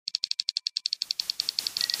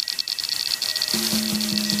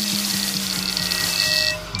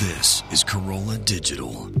This is Corolla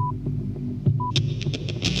Digital.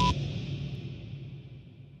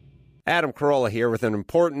 Adam Carolla here with an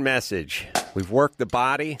important message. We've worked the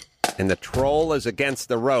body, and the troll is against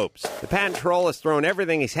the ropes. The patent troll has thrown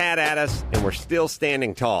everything he's had at us, and we're still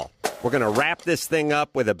standing tall. We're going to wrap this thing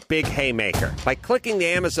up with a big haymaker. By clicking the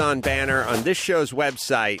Amazon banner on this show's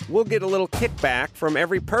website, we'll get a little kickback from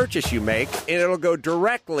every purchase you make, and it'll go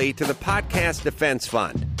directly to the Podcast Defense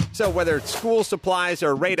Fund. So whether it's school supplies or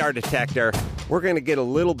a radar detector, we're going to get a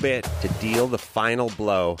little bit to deal the final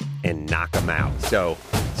blow and knock them out. So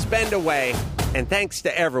spend away, and thanks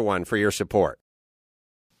to everyone for your support.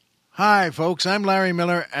 Hi, folks. I'm Larry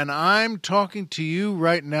Miller, and I'm talking to you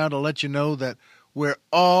right now to let you know that we're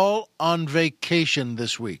all on vacation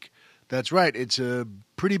this week. That's right. It's a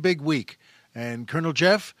pretty big week. And Colonel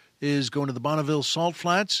Jeff is going to the Bonneville Salt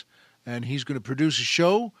Flats, and he's going to produce a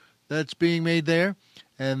show that's being made there.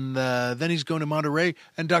 And then he's going to Monterey,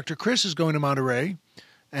 and Dr. Chris is going to Monterey.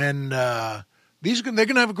 And they're going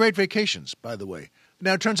to have great vacations, by the way.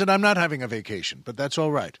 Now, it turns out I'm not having a vacation, but that's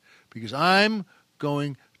all right, because I'm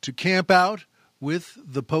going to camp out with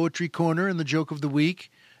the Poetry Corner and the Joke of the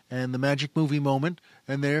Week and the Magic Movie Moment,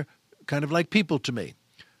 and they're kind of like people to me.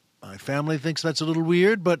 My family thinks that's a little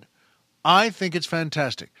weird, but I think it's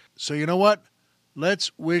fantastic. So you know what?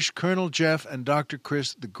 Let's wish Colonel Jeff and Dr.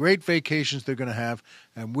 Chris the great vacations they're going to have,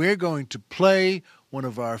 and we're going to play one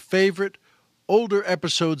of our favorite older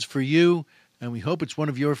episodes for you, and we hope it's one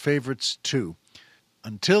of your favorites too.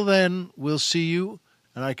 Until then, we'll see you,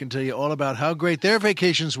 and I can tell you all about how great their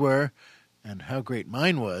vacations were and how great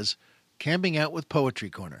mine was camping out with Poetry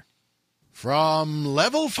Corner. From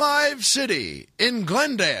Level 5 City in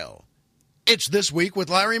Glendale, it's This Week with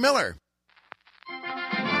Larry Miller.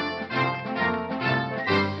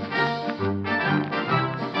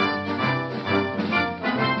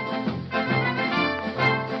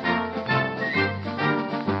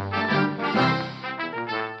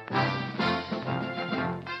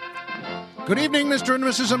 Good evening, Mr. and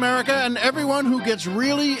Mrs. America, and everyone who gets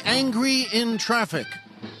really angry in traffic.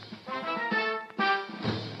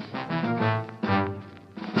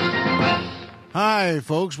 Hi,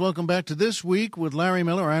 folks. Welcome back to This Week with Larry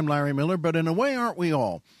Miller. I'm Larry Miller, but in a way, aren't we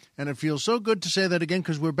all? And it feels so good to say that again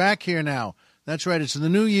because we're back here now. That's right. It's the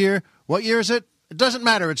new year. What year is it? It doesn't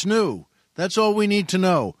matter. It's new. That's all we need to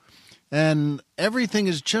know. And everything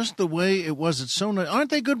is just the way it was. It's so nice. Aren't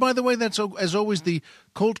they good, by the way? That's, as always, the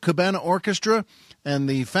Colt Cabana Orchestra and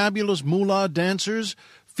the fabulous Moolah Dancers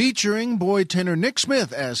featuring boy tenor Nick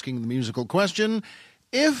Smith asking the musical question,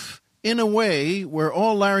 if, in a way, we're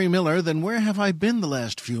all Larry Miller, then where have I been the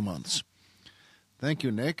last few months? Thank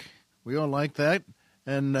you, Nick. We all like that.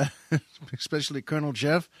 And especially Colonel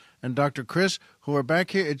Jeff and Dr. Chris, who are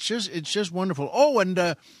back here. It's just wonderful. Oh,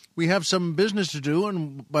 and we have some business to do,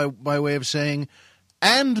 and by way of saying,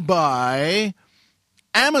 and by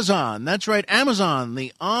Amazon. That's right, Amazon,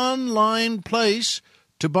 the online place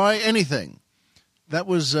to buy anything. That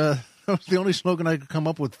was the only slogan I could come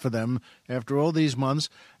up with for them after all these months.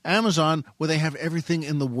 Amazon, where they have everything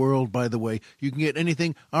in the world, by the way. You can get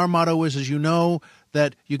anything. Our motto is, as you know,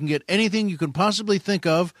 that you can get anything you can possibly think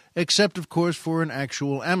of, except, of course, for an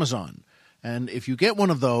actual Amazon. And if you get one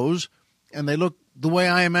of those, and they look the way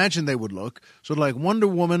I imagine they would look, sort of like Wonder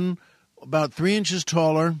Woman, about 3 inches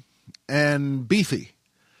taller and beefy.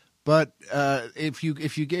 But if you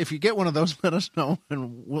get one of those, let us know,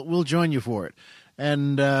 and we'll join you for it.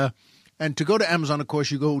 And to go to Amazon, of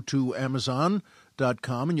course, you go to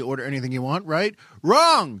Amazon.com and you order anything you want, right?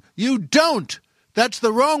 Wrong! You don't! That's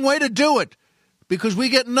the wrong way to do it, because we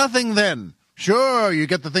get nothing then. Sure, you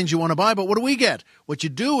get the things you want to buy, but what do we get? What you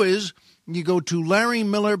do is you go to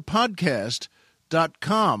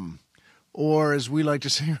LarryMillerPodcast.com, or as we like to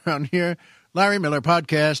say around here,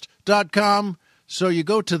 LarryMillerPodcast.com. So you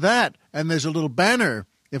go to that, and there's a little banner,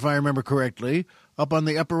 if I remember correctly, up on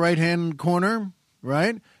the upper right-hand corner,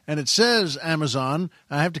 right? And it says Amazon.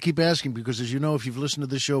 I have to keep asking because, as you know, if you've listened to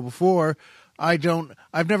this show before, I've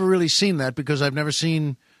never really seen that because I've never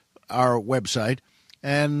seen our website.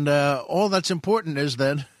 And all that's important is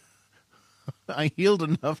that I healed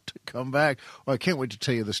enough to come back. Oh, I can't wait to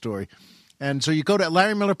tell you the story. And so you go to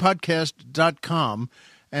LarryMillerPodcast.com,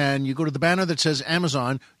 and you go to the banner that says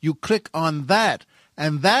Amazon. You click on that,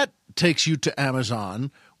 and that takes you to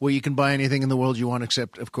Amazon, where you can buy anything in the world you want,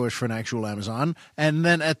 except, of course, for an actual Amazon. And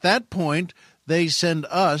then at that point, they send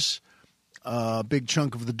us a big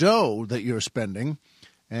chunk of the dough that you're spending,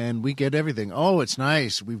 and we get everything. Oh, it's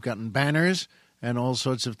nice. We've gotten banners and all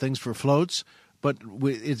sorts of things for floats. But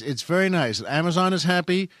it's very nice. Amazon is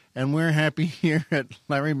happy, and we're happy here at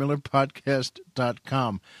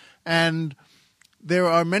LarryMillerPodcast.com. And there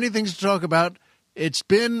are many things to talk about. It's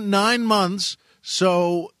been 9 months,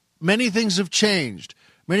 so many things have changed.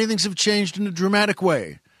 Many things have changed in a dramatic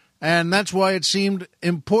way. And that's why it seemed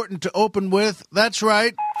important to open with, that's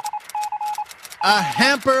right, a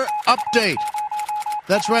hamper update.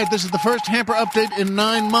 That's right, this is the first hamper update in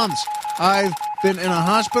 9 months. I've been in a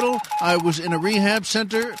hospital. I was in a rehab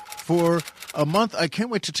center for a month. I can't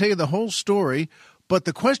wait to tell you the whole story. But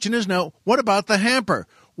the question is now, what about the hamper?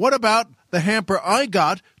 What about the hamper I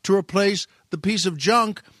got to replace the piece of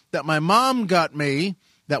junk that my mom got me?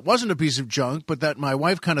 That wasn't a piece of junk, but that my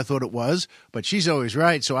wife kind of thought it was. But she's always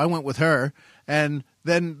right, so I went with her. And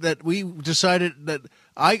then that we decided that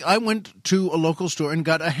I went to a local store and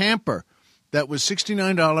got a hamper that was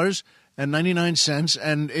 $69.99,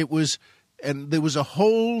 and it was... And there was a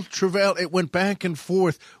whole travail. It went back and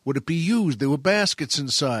forth. Would it be used? There were baskets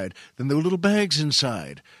inside. Then there were little bags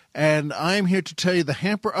inside. And I'm here to tell you the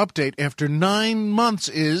hamper update after 9 months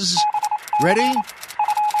is... Ready?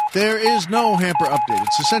 There is no hamper update.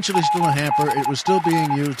 It's essentially still a hamper. It was still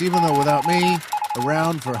being used, even though without me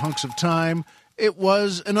around for hunks of time. It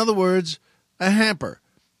was, in other words, a hamper.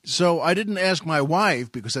 So I didn't ask my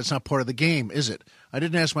wife, because that's not part of the game, is it? I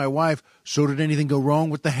didn't ask my wife, so did anything go wrong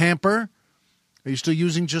with the hamper? Are you still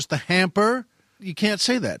using just the hamper? You can't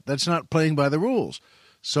say that. That's not playing by the rules.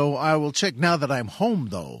 So I will check now that I'm home,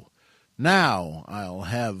 though. Now I'll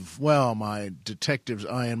have, well, my detective's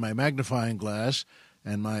eye and my magnifying glass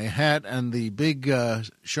and my hat and the big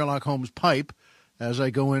Sherlock Holmes pipe as I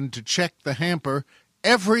go in to check the hamper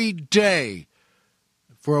every day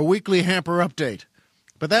for a weekly hamper update.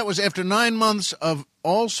 But that was after 9 months of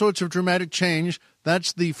all sorts of dramatic change.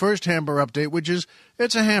 That's the first hamper update, which is,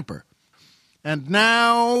 it's a hamper. And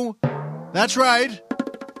now, that's right,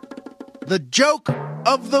 the joke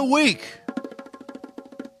of the week.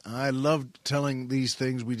 I loved telling these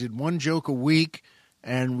things. We did one joke a week,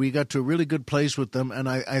 and we got to a really good place with them. And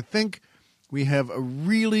I think we have a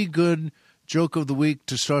really good joke of the week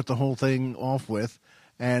to start the whole thing off with.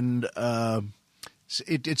 And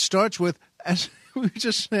it starts with, as we were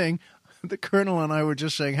just saying, the Colonel and I were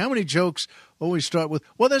just saying, how many jokes always start with,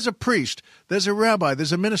 well, there's a priest, there's a rabbi,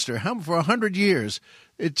 there's a minister. For 100 years,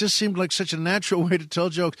 it just seemed like such a natural way to tell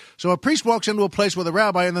jokes. So a priest walks into a place with a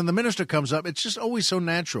rabbi, and then the minister comes up. It's just always so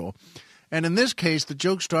natural. And in this case, the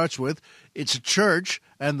joke starts with, it's a church,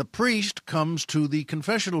 and the priest comes to the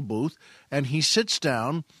confessional booth, and he sits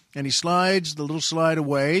down, and he slides the little slide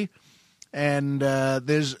away, and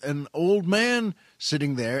there's an old man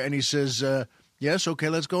sitting there, and he says, yes, okay,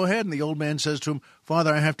 let's go ahead. And the old man says to him,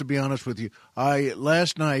 Father, I have to be honest with you.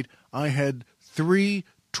 Last night, I had 3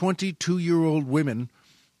 22-year-old women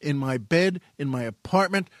in my bed, in my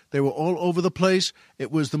apartment. They were all over the place.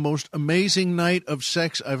 It was the most amazing night of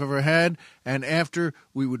sex I've ever had. And after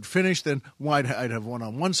we would finish, then I'd have one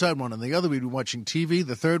on one side, one on the other. We'd be watching TV.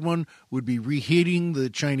 The third one would be reheating the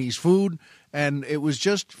Chinese food. And it was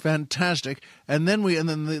just fantastic. And then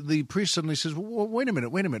the priest suddenly says, well, wait a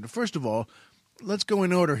minute. First of all, let's go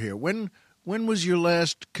in order here. When was your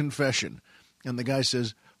last confession? And the guy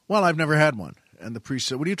says, well, I've never had one. And the priest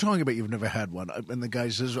said, what are you talking about? You've never had one. And the guy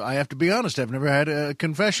says, I have to be honest. I've never had a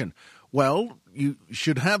confession. Well, you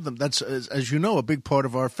should have them. That's, as you know, a big part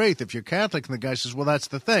of our faith. If you're Catholic, and the guy says, well, that's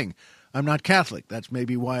the thing. I'm not Catholic. That's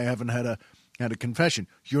maybe why I haven't had a confession.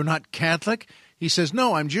 You're not Catholic? He says,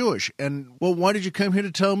 no, I'm Jewish. And, well, why did you come here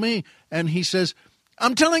to tell me? And he says,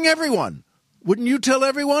 I'm telling everyone. Wouldn't you tell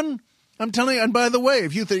everyone? I'm telling you, and by the way,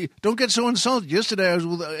 if you don't get so insulted. Yesterday I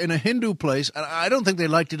was in a Hindu place, and I don't think they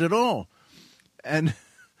liked it at all. And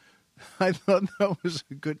I thought that was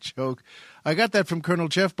a good joke. I got that from Colonel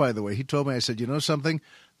Jeff, by the way. He told me, I said, you know something?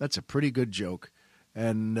 That's a pretty good joke.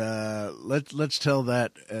 And let's tell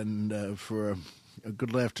that, and for a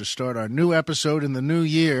good laugh to start our new episode in the new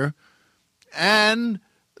year. And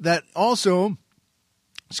that also,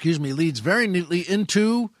 leads very neatly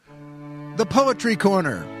into the Poetry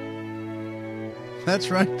Corner. That's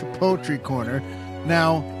right, the Poetry Corner.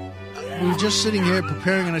 Now, we were just sitting here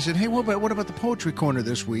preparing, and I said, hey, what about the Poetry Corner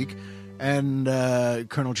this week? And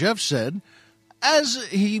Colonel Jeff said, as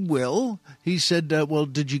he will, he said, well,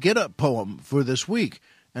 did you get a poem for this week?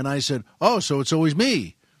 And I said, oh, so it's always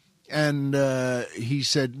me. And he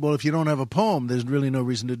said, well, if you don't have a poem, there's really no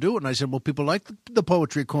reason to do it. And I said, well, people like the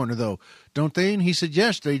Poetry Corner, though, don't they? And he said,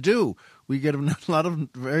 yes, they do. We get a lot of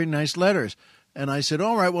very nice letters. And I said,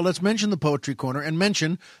 all right, well, let's mention the Poetry Corner and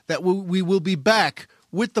mention that we will be back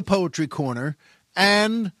with the Poetry Corner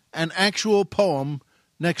and an actual poem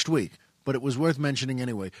next week. But it was worth mentioning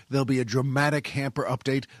anyway. There'll be a dramatic hamper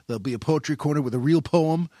update. There'll be a Poetry Corner with a real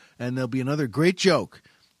poem. And there'll be another great joke,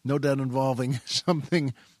 no doubt involving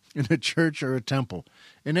something in a church or a temple.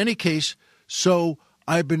 In any case, so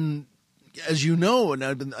I've been, as you know,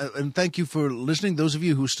 and thank you for listening, those of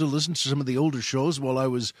you who still listen to some of the older shows while I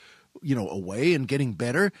was, away and getting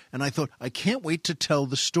better. And I thought, I can't wait to tell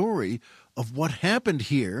the story of what happened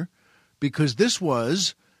here, because this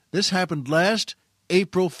happened last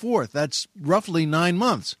April 4th. That's roughly 9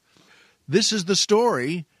 months. This is the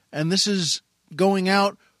story, and this is going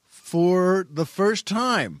out for the first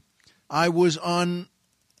time. I was on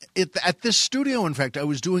it at this studio. In fact, I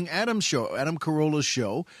was doing Adam Carolla's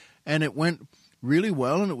show, and it went really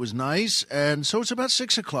well, and it was nice. And so it's about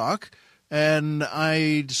 6 o'clock, and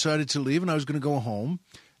I decided to leave, and I was going to go home.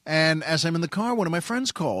 And as I'm in the car, one of my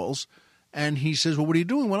friends calls, and he says, well, what are you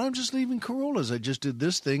doing? Well, I'm just leaving Carolla's. I just did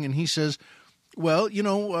this thing. And he says, well,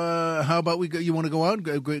 how about you want to go out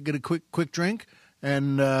and get a quick drink?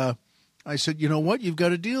 And I said, you know what? You've got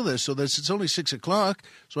to deal this. So it's only 6 o'clock,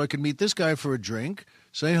 so I can meet this guy for a drink,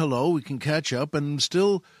 say hello, we can catch up, and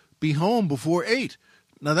still be home before 8.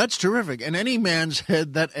 Now, that's terrific. In any man's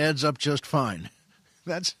head, that adds up just fine.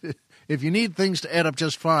 If you need things to add up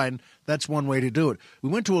just fine, that's one way to do it. We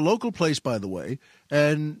went to a local place, by the way,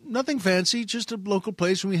 and nothing fancy, just a local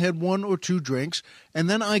place, and we had 1 or 2 drinks. And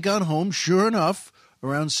then I got home, sure enough,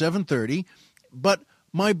 around 7:30, but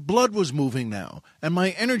my blood was moving now, and my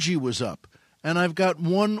energy was up, and I've got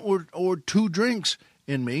 1 or 2 drinks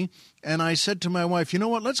in me. And I said to my wife, you know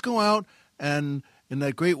what, let's go out and, in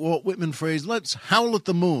that great Walt Whitman phrase, let's howl at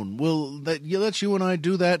the moon. Let's you and I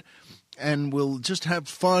do that, and we'll just have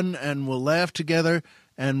fun, and we'll laugh together,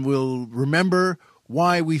 and we'll remember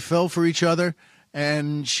why we fell for each other.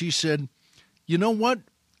 And she said, you know what,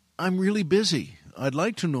 I'm really busy. I'd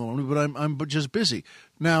like to normally, but I'm just busy.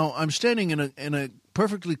 Now, I'm standing in a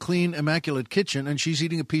perfectly clean, immaculate kitchen, and she's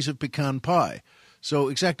eating a piece of pecan pie. So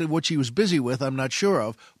exactly what she was busy with, I'm not sure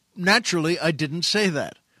of. Naturally, I didn't say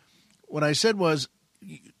that. What I said was,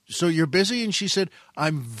 so you're busy? And she said,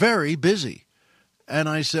 I'm very busy. And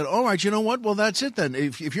I said, all right, you know what? Well, that's it then.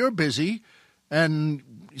 If you're busy,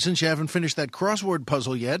 and since you haven't finished that crossword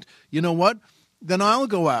puzzle yet, you know what? Then I'll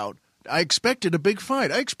go out. I expected a big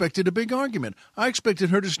fight. I expected a big argument. I expected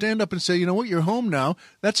her to stand up and say, you know what, you're home now.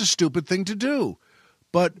 That's a stupid thing to do.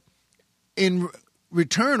 But in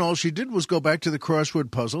return, all she did was go back to the crossword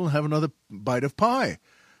puzzle and have another bite of pie.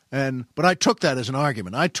 But I took that as an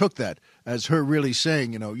argument. I took that as her really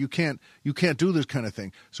saying, you can't do this kind of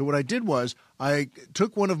thing. So what I did was I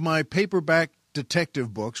took one of my paperback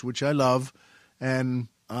detective books, which I love, and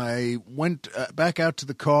I went back out to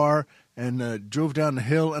the car and drove down the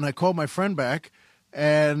hill, and I called my friend back,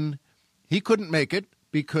 and he couldn't make it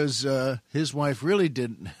because his wife really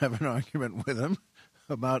didn't have an argument with him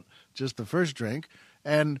about just the first drink.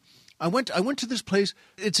 And I went to this place.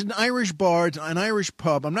 It's an Irish bar, it's an Irish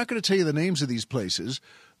pub. I'm not going to tell you the names of these places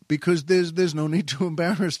because there's no need to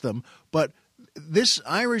embarrass them. But this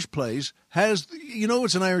Irish place has,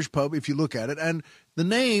 it's an Irish pub if you look at it, and the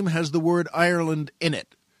name has the word Ireland in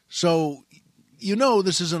it. So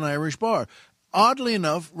this is an Irish bar. Oddly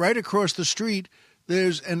enough, right across the street,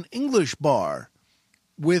 there's an English bar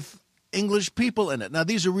with English people in it. Now,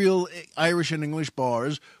 these are real Irish and English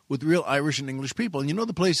bars with real Irish and English people. And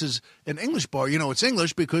the place is an English bar. It's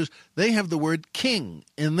English because they have the word king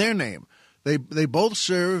in their name. They both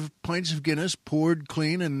serve pints of Guinness poured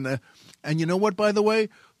clean. And you know what, by the way?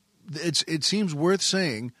 It seems worth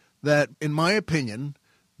saying that, in my opinion,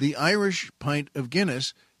 the Irish pint of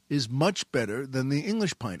Guinness is much better than the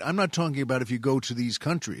English pint. I'm not talking about if you go to these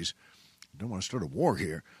countries. I don't want to start a war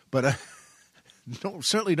here, but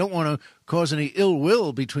certainly don't want to cause any ill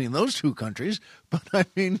will between those two countries. But I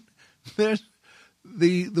mean, there's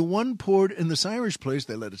the one poured in this Irish place.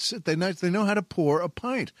 They let it sit. They know how to pour a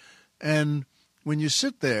pint, and when you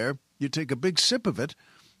sit there, you take a big sip of it.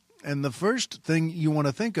 And the first thing you want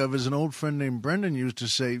to think of is an old friend named Brendan used to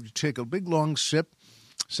say: you take a big long sip,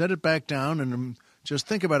 set it back down, and just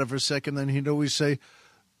think about it for a second. Then he'd always say,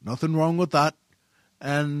 "Nothing wrong with that,"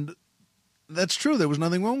 and that's true. There was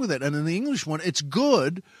nothing wrong with it. And in the English one, it's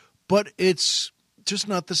good, but it's just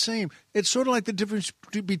not the same. It's sort of like the difference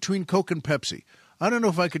between Coke and Pepsi. I don't know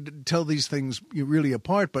if I could tell these things really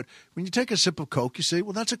apart, but when you take a sip of Coke, you say,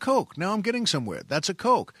 well, that's a Coke. Now I'm getting somewhere. That's a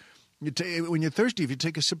Coke. When you're thirsty, if you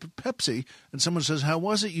take a sip of Pepsi and someone says, how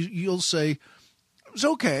was it? You'll say, it was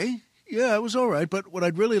okay. Yeah, it was all right. But what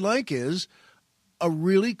I'd really like is a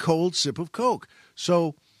really cold sip of Coke.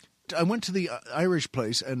 So I went to the Irish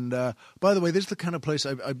place, and by the way, this is the kind of place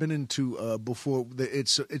I've been into before.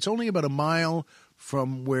 It's only about a mile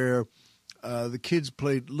from where the kids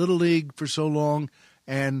played Little League for so long,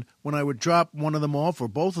 and when I would drop one of them off or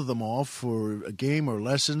both of them off for a game or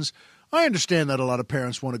lessons, I understand that a lot of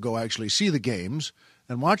parents want to go actually see the games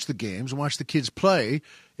and watch the games and watch the kids play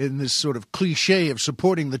in this sort of cliche of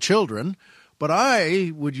supporting the children. But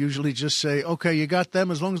I would usually just say, okay, you got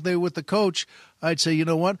them. As long as they were with the coach, I'd say, you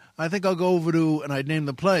know what? I think I'll go over to, and I'd name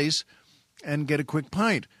the place, and get a quick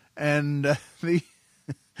pint. And it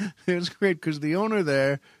was great because the owner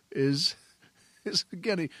there is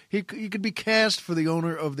again, he could be cast for the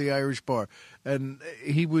owner of the Irish bar. And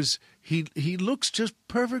he looks just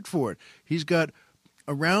perfect for it. He's got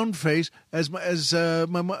a round face, as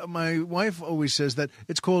my wife always says, that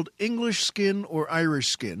it's called English skin or Irish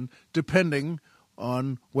skin, depending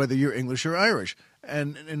on whether you're English or Irish.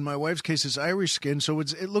 And in my wife's case, it's Irish skin, so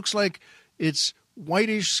it looks like it's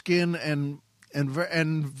whitish skin and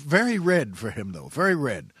very red for him, though, very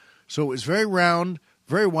red. So it's very round,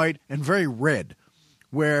 very white, and very red,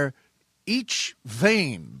 where each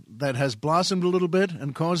vein that has blossomed a little bit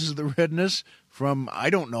and causes the redness from, I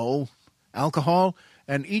don't know, alcohol.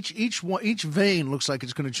 And each vein looks like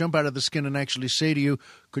it's going to jump out of the skin and actually say to you,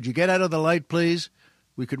 could you get out of the light, please?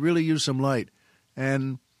 We could really use some light.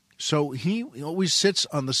 And so he always sits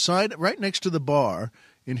on the side right next to the bar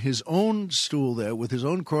in his own stool there with his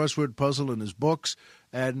own crossword puzzle and his books.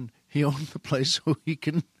 And he owns the place so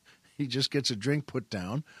he just gets a drink put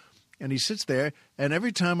down. And he sits there. And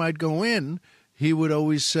every time I'd go in, he would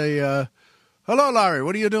always say, hello, Larry,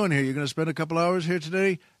 what are you doing here? You're going to spend a couple hours here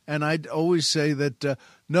today? And I'd always say that,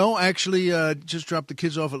 no, actually, just dropped the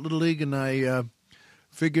kids off at Little League, and I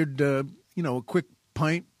figured, a quick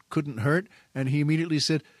pint couldn't hurt. And he immediately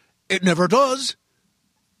said, it never does.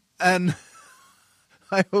 And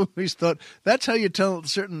I always thought, that's how you tell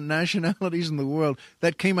certain nationalities in the world.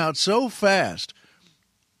 That came out so fast.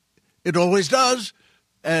 It always does,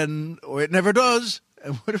 or it never does.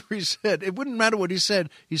 And whatever he said, it wouldn't matter what he said.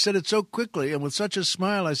 He said it so quickly and with such a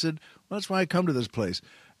smile. I said, well, that's why I come to this place.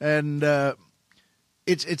 And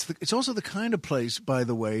it's also the kind of place, by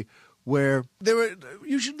the way, where there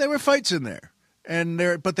were fights in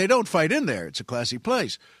there, but they don't fight in there. It's a classy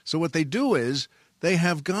place. So what they do is they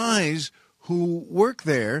have guys who work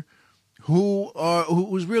there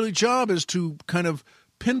whose really job is to kind of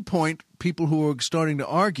pinpoint people who are starting to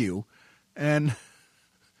argue, and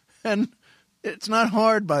it's not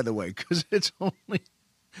hard, by the way, because it's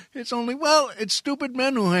stupid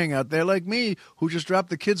men who hang out there like me who just drop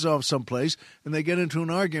the kids off someplace and they get into an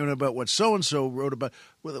argument about what so-and-so wrote about.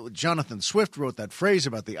 Well, Jonathan Swift wrote that phrase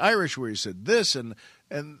about the Irish where he said this, and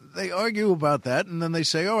they argue about that, and then they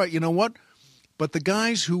say, all right, you know what? But the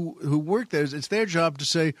guys who work there, it's their job to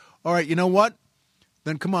say, all right, you know what?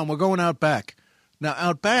 Then come on, we're going out back. Now,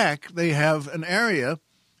 out back, they have an area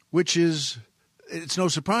which is... It's no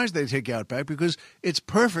surprise they take out back because it's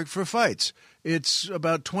perfect for fights. It's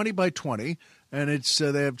about 20 by 20, and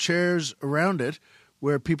they have chairs around it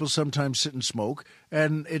where people sometimes sit and smoke.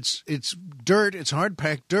 And it's dirt, it's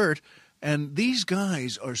hard-packed dirt, and these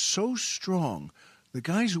guys are so strong. The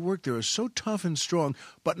guys who work there are so tough and strong,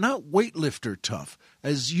 but not weightlifter tough.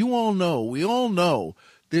 As you all know, we all know,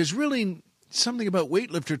 there's really something about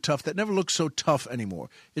weightlifter tough that never looks so tough anymore.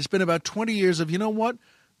 It's been about 20 years of, you know what?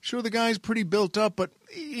 Sure, the guy's pretty built up, but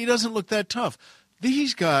he doesn't look that tough.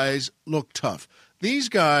 These guys look tough. These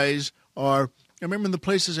guys are, I remember in the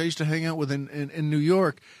places I used to hang out with in New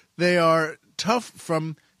York, they are tough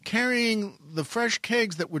from carrying the fresh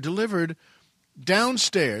kegs that were delivered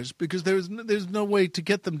downstairs, because there's no way to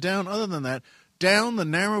get them down other than that, down the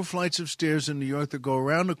narrow flights of stairs in New York that go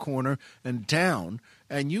around a corner and down,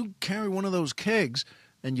 and you carry one of those kegs,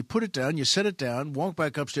 and you put it down, you set it down, walk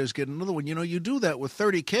back upstairs, get another one. You do that with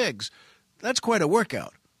 30 kegs. That's quite a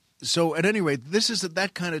workout. So at any rate, this is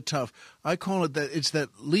that kind of tough. I call it that. It's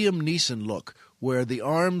that Liam Neeson look where the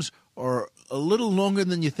arms are a little longer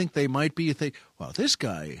than you think they might be. You think, wow, this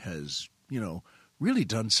guy has, really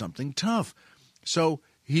done something tough. So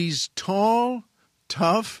he's tall,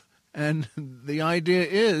 tough, and the idea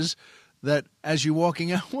is that as you're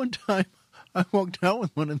walking out one time, I walked out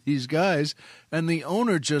with one of these guys, and the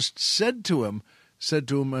owner just said to him,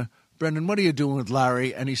 Brendan, what are you doing with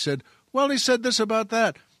Larry? And he said, well, he said this about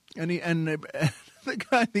that. And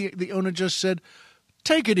the owner just said,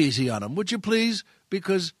 take it easy on him, would you please?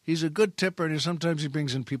 Because he's a good tipper, and sometimes he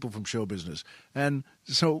brings in people from show business. And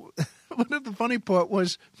so the funny part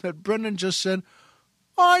was that Brendan just said,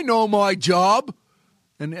 I know my job.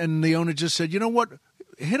 And the owner just said, you know what?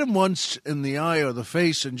 Hit him once in the eye or the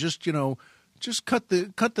face and just cut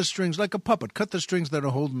the strings like a puppet. Cut the strings that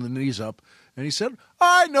are holding the knees up. And he said,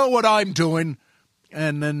 I know what I'm doing.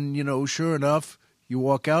 And then, sure enough, you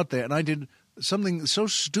walk out there. And I did something so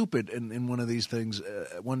stupid in one of these things.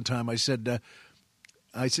 One time I said,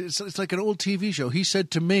 it's like an old TV show. He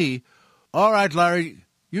said to me, all right, Larry,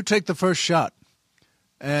 you take the first shot.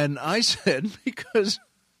 And I said, because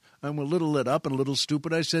I'm a little lit up and a little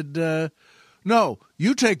stupid, I said, no,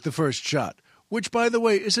 you take the first shot, which, by the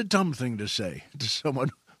way, is a dumb thing to say to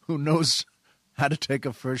someone who knows how to take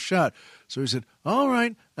a first shot. So he said, all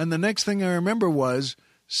right. And the next thing I remember was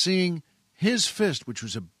seeing his fist, which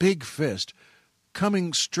was a big fist,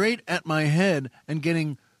 coming straight at my head and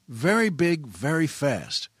getting very big, very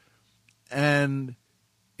fast. And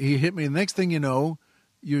he hit me. The next thing you know,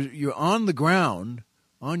 you're on the ground,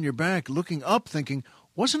 on your back, looking up, thinking,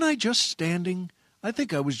 wasn't I just standing? I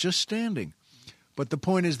think I was just standing. But the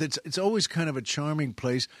point is that it's always kind of a charming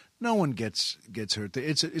place. No one gets hurt.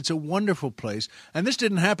 It's a wonderful place. And this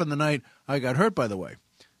didn't happen the night I got hurt, by the way.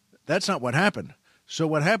 That's not what happened. So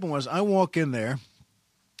what happened was I walk in there,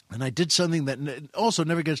 and I did something that also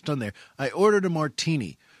never gets done there. I ordered a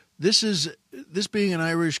martini. This being an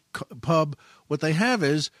Irish pub, what they have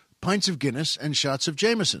is pints of Guinness and shots of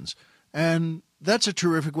Jameson's. And that's a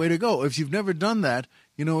terrific way to go. If you've never done that,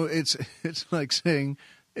 it's like saying,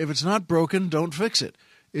 if it's not broken, don't fix it.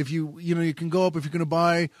 If you can go up, if you're going to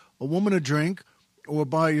buy a woman a drink or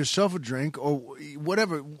buy yourself a drink or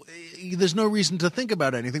whatever, there's no reason to think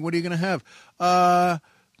about anything. What are you going to have?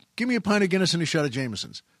 Give me a pint of Guinness and a shot of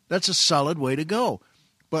Jameson's. That's a solid way to go.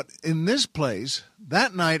 But in this place,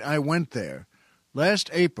 that night I went there, last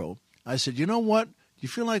April, I said, you know what? Do you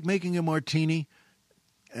feel like making a martini?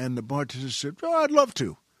 And the bartender said, oh, I'd love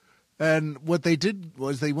to. And what they did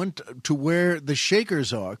was they went to where the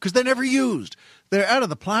shakers are, because they're never used. They're out of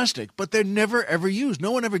the plastic, but they're never, ever used.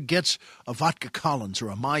 No one ever gets a vodka Collins or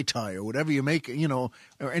a Mai Tai or whatever you make,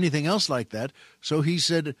 or anything else like that. So he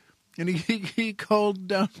said, and he called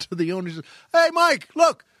down to the owner, he said, hey, Mike,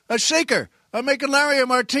 look, a shaker. I'm making Larry a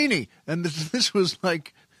martini. And this was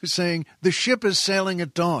like saying the ship is sailing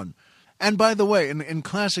at dawn. And by the way, in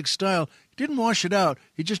classic style, he didn't wash it out.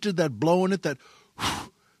 He just did that blowing it, that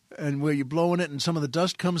and where you're blowing it and some of the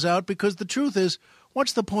dust comes out, because the truth is,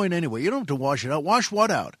 what's the point anyway? You don't have to wash it out. Wash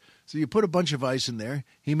what out? So you put a bunch of ice in there.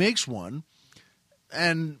 He makes one,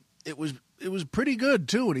 and it was pretty good,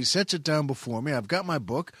 too, and he sets it down before me. I've got my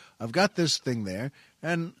book. I've got this thing there,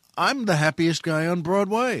 and I'm the happiest guy on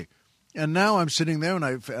Broadway. And now I'm sitting there, and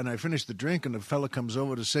I finish the drink, and the fella comes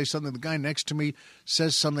over to say something. The guy next to me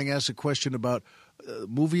says something, asks a question about a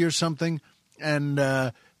movie or something, and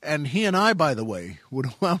he and I, by the way, would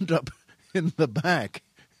have wound up in the back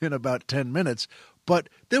in about 10 minutes. But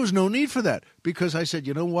there was no need for that, because I said,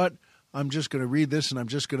 you know what? I'm just going to read this, and I'm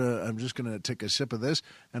just going to take a sip of this.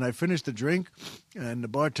 And I finished the drink, and the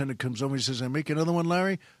bartender comes over and he says, "I make another one,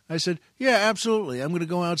 Larry?" I said, "Yeah, absolutely. I'm going to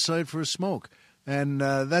go outside for a smoke." And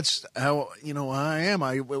that's how I am.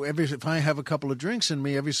 If I have a couple of drinks in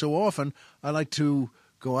me every so often, I like to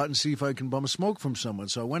go out and see if I can bum a smoke from someone.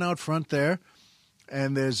 So I went out front there,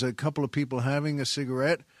 and there's a couple of people having a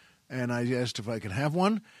cigarette, and I asked if I could have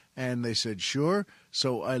one, and they said sure.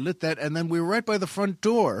 So I lit that, and then we were right by the front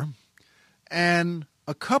door, and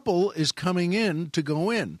a couple is coming in to go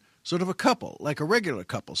in, sort of a couple, like a regular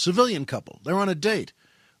couple, civilian couple. They're on a date.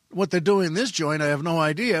 What they're doing in this joint, I have no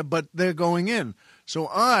idea, but they're going in.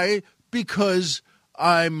 So because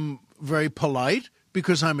I'm very polite,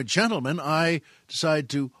 because I'm a gentleman, I decide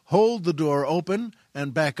to hold the door open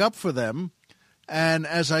and back up for them. And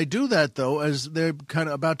as I do that, though, as they're kind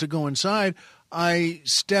of about to go inside, I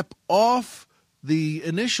step off the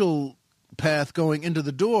initial path going into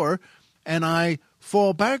the door, and I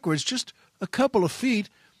fall backwards just a couple of feet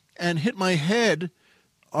and hit my head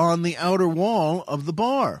on the outer wall of the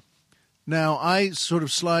bar. Now, I sort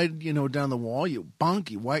of slide, down the wall. You bonk,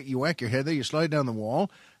 you whack your head there, you slide down the wall,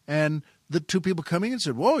 and the two people coming in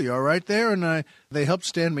said, "Whoa, you all right there?" And they helped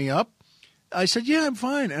stand me up. I said, "Yeah, I'm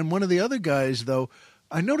fine." And one of the other guys, though,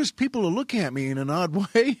 I noticed people are looking at me in an odd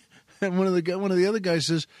way, and one of the other guys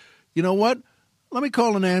says, "You know what? Let me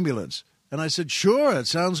call an ambulance." And I said, "Sure, that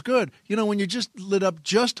sounds good." When you just lit up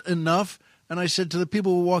just enough. And I said to the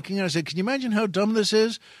people who were walking in, I said, "Can you imagine how dumb this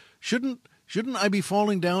is? Shouldn't I be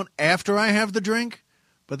falling down after I have the drink?"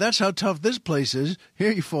 But that's how tough this place is.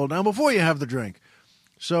 Here you fall down before you have the drink.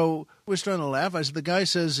 So we're starting to laugh. I said, the guy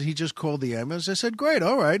says he just called the ambulance. I said, "Great,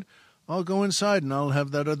 all right. I'll go inside and I'll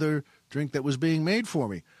have that other drink that was being made for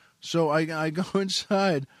me." So I go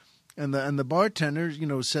inside, and the bartender,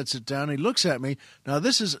 sets it down. He looks at me. Now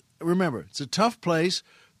remember, it's a tough place.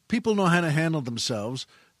 People know how to handle themselves,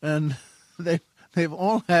 and they've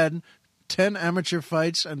all had 10 amateur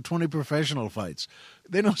fights and 20 professional fights.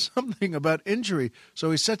 They know something about injury. So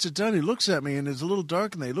he sets it down. He looks at me, and it's a little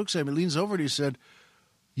dark, and he looks at me, leans over, and he said,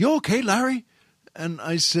 "You okay, Larry?" And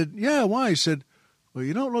I said, "Yeah, why?" He said, "Well,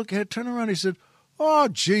 you don't look ahead. Turn around." He said, Oh,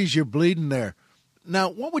 geez, you're bleeding there. Now,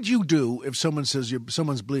 what would you do if someone says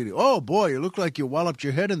someone's bleeding? Oh, boy, you look like you walloped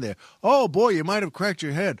your head in there. Oh, boy, you might have cracked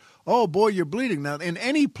your head. Oh, boy, you're bleeding. Now, in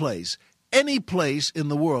any place in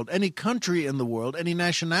the world, any country in the world, any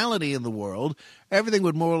nationality in the world, everything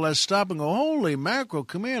would more or less stop and go, holy mackerel,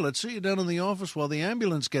 come here, let's see you down in the office while the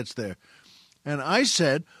ambulance gets there. And I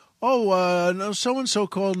said, no, so-and-so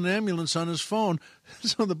called an ambulance on his phone.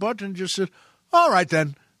 So the bartender just said, all right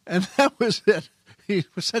then. And that was it. He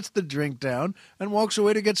sets the drink down and walks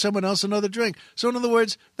away to get someone else another drink. So in other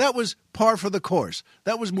words, that was par for the course.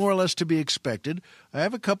 That was more or less to be expected. I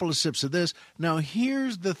have a couple of sips of this. Now,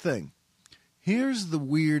 here's the thing. Here's the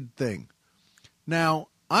weird thing. Now,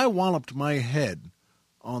 I walloped my head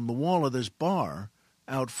on the wall of this bar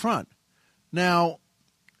out front. Now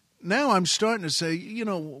I'm starting to say,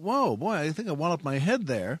 whoa, boy, I think I walloped my head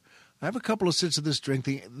there. I have a couple of sips of this drink.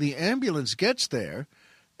 The ambulance gets there,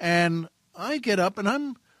 and I get up,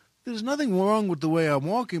 and there's nothing wrong with the way I'm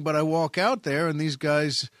walking, but I walk out there, and these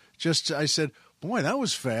guys I said, boy, that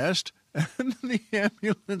was fast. And the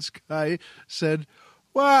ambulance guy said,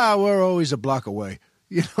 wow, we're always a block away.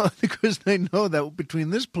 Because they know that between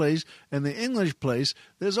this place and the English place,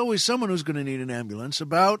 there's always someone who's going to need an ambulance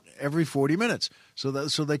about every 40 minutes, so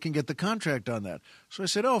they can get the contract on that. So I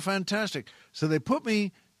said, oh, fantastic. So they put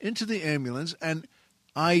me into the ambulance, and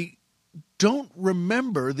I don't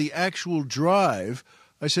remember the actual drive.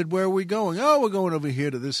 I said, where are we going? Oh, we're going over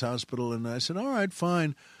here to this hospital. And I said, all right,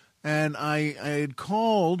 fine. And I had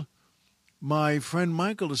called my friend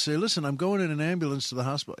Michael to say, listen, I'm going in an ambulance to the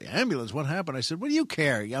hospital. Ambulance? What happened? I said, what do you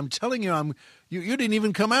care? I'm telling you, you didn't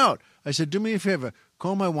even come out. I said, do me a favor.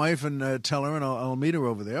 Call my wife and tell her, and I'll meet her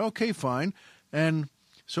over there. Okay, fine. And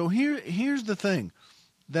so here's the thing,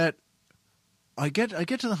 that I get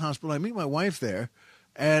to the hospital. I meet my wife there,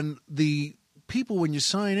 and the people, when you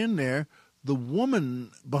sign in there, the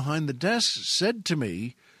woman behind the desk said to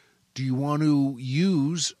me, do you want to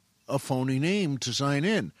use a phony name to sign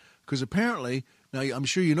in? Because apparently, now I'm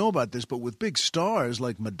sure you know about this, but with big stars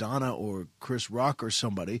like Madonna or Chris Rock or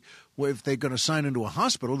somebody, well, if they're going to sign into a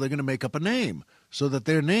hospital, they're going to make up a name so that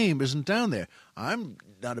their name isn't down there. I'm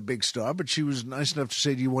not a big star, but she was nice enough to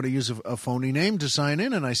say, do you want to use a phony name to sign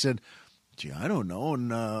in? And I said, gee, I don't know. And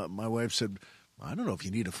my wife said, I don't know if you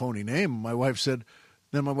need a phony name. My wife said,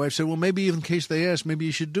 well, maybe in case they ask, maybe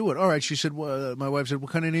you should do it. All right, she said, my wife said,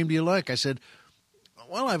 what kind of name do you like? I said,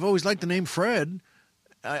 well, I've always liked the name Fred.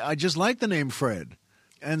 I just like the name Fred.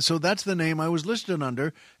 And so that's the name I was listed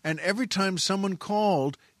under. And every time someone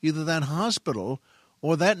called either that hospital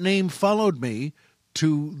or that name followed me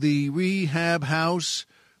to the rehab house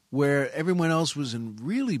where everyone else was in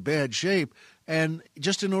really bad shape, and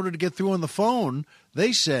just in order to get through on the phone,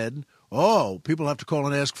 they said, oh, people have to call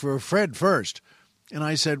and ask for Fred first. And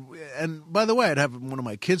I said, and by the way, I'd have one of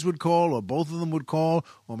my kids would call, or both of them would call,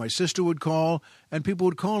 or my sister would call, and people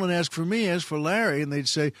would call and ask for me, as for Larry, and they'd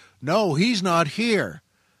say, no, he's not here.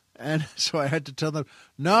 And so I had to tell them,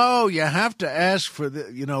 no, you have to ask for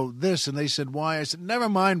this. And they said, why? I said, never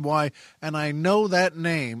mind why. And I know that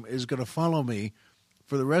name is going to follow me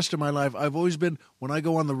for the rest of my life. I've always been, when I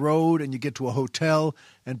go on the road and you get to a hotel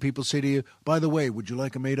and people say to you, by the way, would you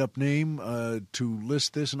like a made-up name to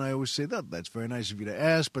list this? And I always say, that's very nice of you to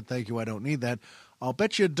ask, but thank you, I don't need that. I'll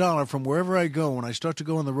bet you $1 from wherever I go, when I start to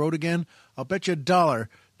go on the road again, I'll bet you $1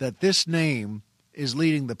 that this name is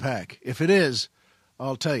leading the pack. If it is,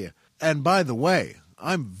 I'll tell you. And by the way,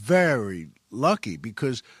 I'm very lucky,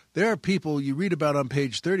 because there are people you read about on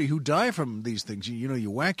page 30 who die from these things.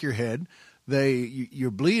 You whack your head,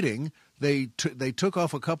 you're bleeding. They took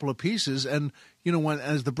off a couple of pieces, and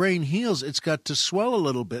as the brain heals, it's got to swell a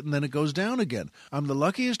little bit, and then it goes down again. I'm the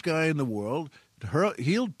luckiest guy in the world. It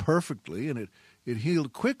healed perfectly, and it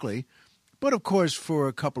healed quickly. But of course, for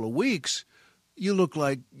a couple of weeks, you look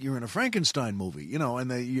like you're in a Frankenstein movie,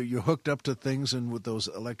 and you're hooked up to things, and with those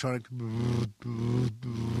electronic,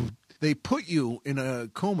 they put you in a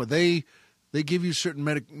coma. They give you certain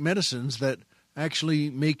medicines that actually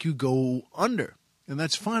make you go under. And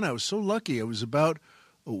that's fine. I was so lucky. I was about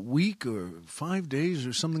a week or 5 days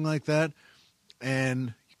or something like that.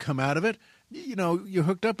 And you come out of it, you're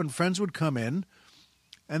hooked up, and friends would come in,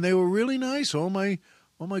 and they were really nice. All my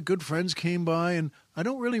good friends came by, and I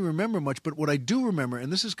don't really remember much, but what I do remember,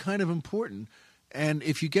 and this is kind of important, and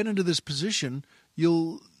if you get into this position,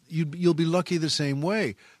 you'll be lucky the same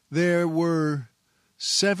way. There were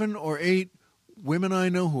 7 or 8 women I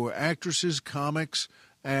know who are actresses, comics,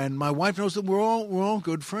 and my wife knows that we're all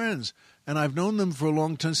good friends. And I've known them for a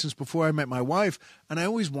long time, since before I met my wife, and I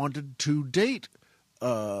always wanted to date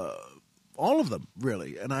all of them,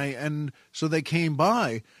 really. And so they came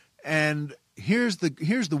by, and here's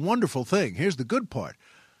the wonderful thing. Here's the good part.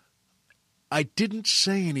 I didn't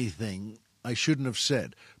say anything I shouldn't have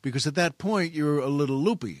said, because at that point you're a little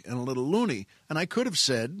loopy and a little loony, and I could have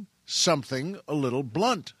said something a little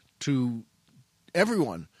blunt to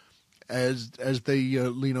everyone as they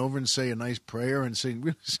lean over and say a nice prayer and say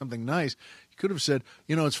really something nice. You could have said,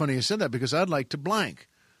 it's funny you said that because I'd like to blank.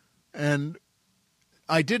 And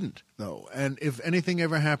I didn't, though. And if anything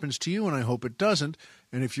ever happens to you, and I hope it doesn't,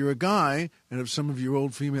 and if you're a guy and if some of your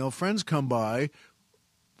old female friends come by,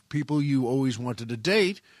 people you always wanted to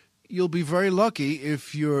date, you'll be very lucky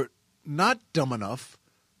if you're not dumb enough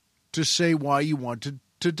to say why you wanted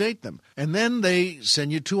to date them. And then they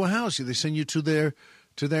send you to a house. They send you to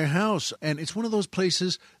their house. And it's one of those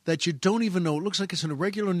places that you don't even know. It looks like it's in a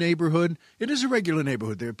regular neighborhood. It is a regular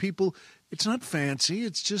neighborhood. There are people. It's not fancy.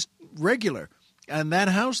 It's just regular. And that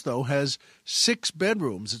house, though, has 6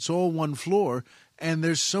 bedrooms. It's all one floor. And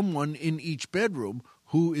there's someone in each bedroom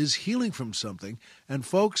who is healing from something. And,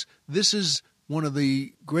 folks, this is one of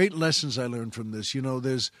the great lessons I learned from this.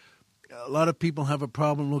 There's a lot of people have a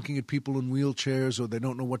problem looking at people in wheelchairs, or they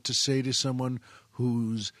don't know what to say to someone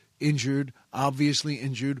who's injured, obviously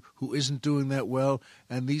injured, who isn't doing that well.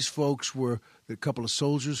 And these folks were a couple of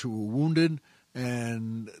soldiers who were wounded,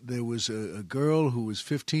 and there was a girl who was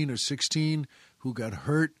 15 or 16 who got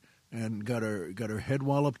hurt and got her head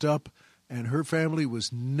walloped up. And her family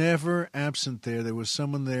was never absent there. There was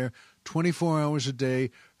someone there 24 hours a day,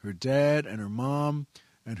 her dad and her mom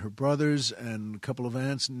and her brothers and a couple of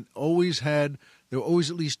aunts, and there were always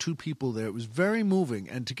at least 2 people there. It was very moving.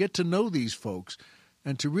 And to get to know these folks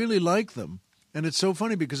and to really like them, and it's so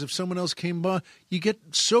funny because if someone else came by, you get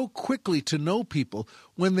so quickly to know people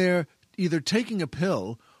when they're either taking a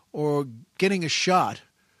pill or getting a shot.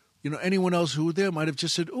 Anyone else who was there might have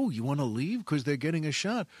just said, "Oh, you want to leave because they're getting a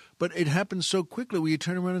shot?" But it happens so quickly where you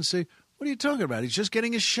turn around and say, "What are you talking about? He's just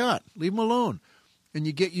getting a shot. Leave him alone." And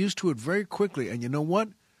you get used to it very quickly. And you know what?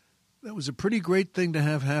 That was a pretty great thing to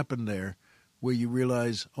have happen there, where you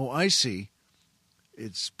realize, oh, I see.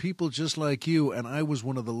 It's people just like you, and I was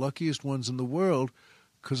one of the luckiest ones in the world,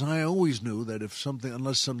 because I always knew that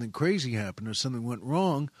unless something crazy happened or something went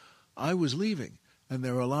wrong, I was leaving. And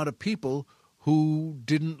there are a lot of people who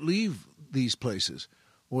didn't leave these places,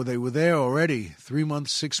 or they were there already 3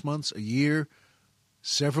 months, 6 months, a year,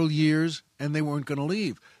 several years, and they weren't going to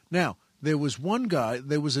leave. Now, there was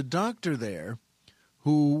a doctor there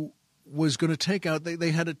who was going to take out,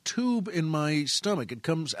 they had a tube in my stomach. It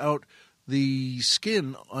comes out the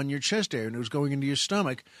skin on your chest area, and it was going into your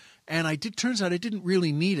stomach. And turns out I didn't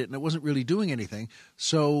really need it, and it wasn't really doing anything.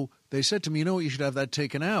 So they said to me, you should have that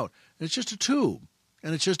taken out. And it's just a tube,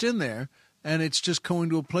 and it's just in there, and it's just going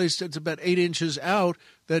to a place that's about 8 inches out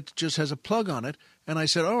that just has a plug on it. And I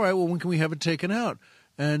said, all right, well, when can we have it taken out?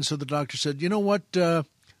 And so the doctor said, you know what,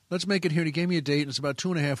 let's make it here. And he gave me a date, and it's about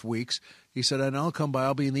 2.5 weeks. He said, and I'll come by.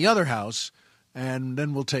 I'll be in the other house, and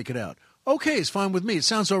then we'll take it out. Okay, it's fine with me. It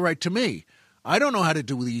sounds all right to me. I don't know how to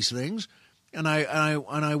do these things. And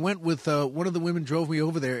I went with one of the women drove me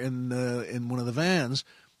over there in one of the vans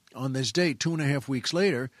on this date 2.5 weeks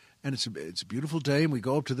later, and it's a beautiful day, and we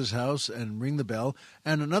go up to this house and ring the bell,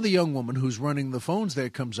 and another young woman who's running the phones there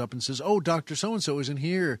comes up and says, "Oh, Dr. So-and-so isn't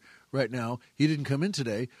here right now. He didn't come in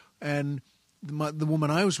today." And the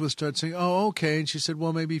woman I was with started saying, "Oh, okay," and she said,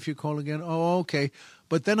 "Well, maybe if you call again." "Oh, okay."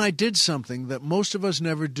 But then I did something that most of us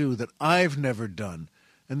never do, that I've never done.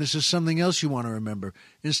 And this is something else you want to remember.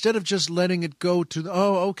 Instead of just letting it go to,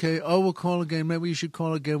 "Oh, okay, we'll call again. Maybe you should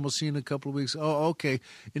call again. We'll see you in a couple of weeks. Oh, okay."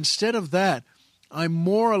 Instead of that, I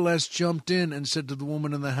more or less jumped in and said to the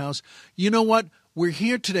woman in the house, "You know what? We're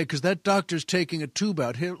here today because that doctor's taking a tube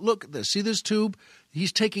out. Here, look at this. See this tube?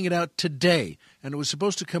 He's taking it out today. And it was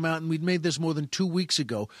supposed to come out, and we'd made this more than 2 weeks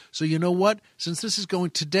ago. So you know what? Since this is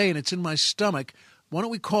going today and it's in my stomach, why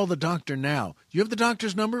don't we call the doctor now? Do you have the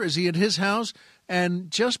doctor's number? Is he at his house?"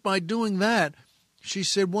 And just by doing that, she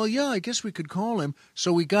said, "Well, yeah, I guess we could call him."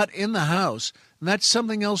 So we got in the house. And that's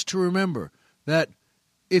something else to remember, that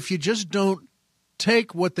if you just don't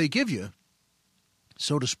take what they give you,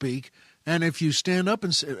 so to speak, and if you stand up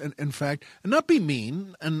and say, in fact, and not be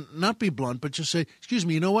mean and not be blunt, but just say, "Excuse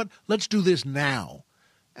me, you know what? Let's do this now."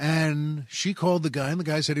 And she called the guy, and the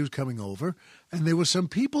guy said he was coming over. And there were some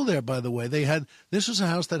people there, by the way. This was a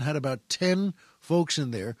house that had about 10 folks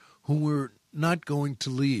in there who were not going to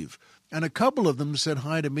leave. And a couple of them said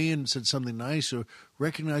hi to me and said something nice or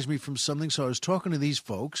recognized me from something. So I was talking to these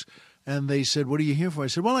folks, and they said, "What are you here for?" I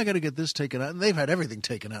said, "Well, I got to get this taken out." And they've had everything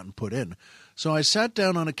taken out and put in. So I sat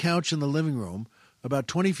down on a couch in the living room about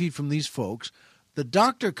 20 feet from these folks. The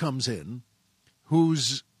doctor comes in,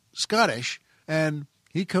 who's Scottish, and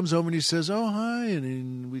he comes over and he says, "Oh, hi,"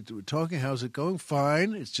 and we were talking. "How's it going?"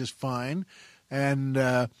 "Fine. It's just fine."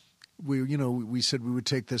 And we said we would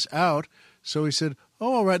take this out. So he said,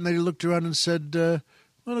 "Oh, all right." And then he looked around and said,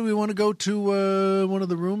 "Well, do we want to go to one of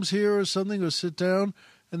the rooms here or something, or sit down?"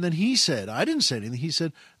 And then he said, I didn't say anything. He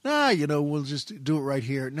said, "Nah, we'll just do it right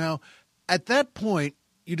here." Now, at that point,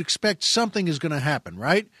 you'd expect something is going to happen,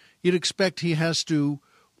 right? You'd expect he has to,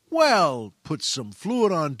 put some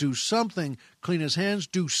fluid on, do something, clean his hands,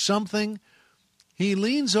 do something. He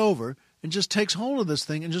leans over and just takes hold of this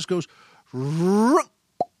thing and just goes,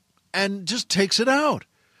 and just takes it out.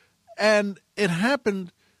 And it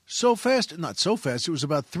happened so fast, not so fast, it was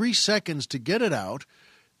about 3 seconds to get it out.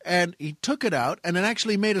 And he took it out, and it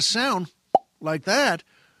actually made a sound like that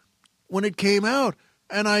when it came out.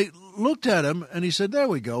 And I looked at him, and he said, "There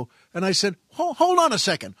we go." And I said, hold on a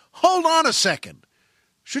second. Hold on a second.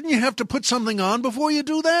 Shouldn't you have to put something on before you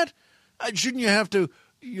do that? Shouldn't you have to,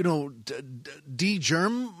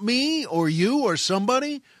 de-germ me or you or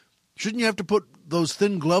somebody? Shouldn't you have to put those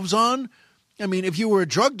thin gloves on? I mean, if you were a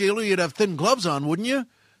drug dealer, you'd have thin gloves on, wouldn't you?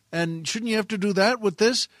 And shouldn't you have to do that with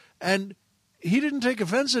this? And he didn't take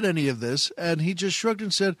offense at any of this, and he just shrugged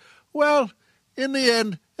and said, "Well, in the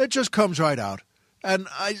end, it just comes right out." And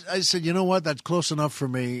I said, "You know what? That's close enough for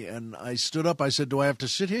me." And I stood up. I said, "Do I have to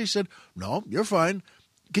sit here?" He said, "No, you're fine."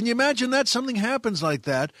 Can you imagine that? Something happens like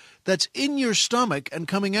that, that's in your stomach and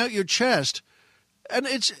coming out your chest, and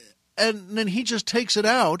then he just takes it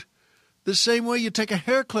out the same way you take a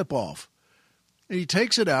hair clip off. And he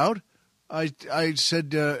takes it out. I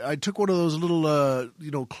said, I took one of those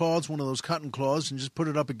little, cloths, one of those cotton cloths, and just put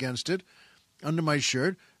it up against it under my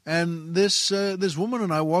shirt. And this woman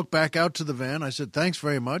and I walked back out to the van. I said, "Thanks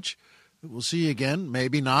very much. We'll see you again."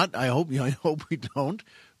 Maybe not. I hope we don't.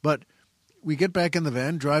 But we get back in the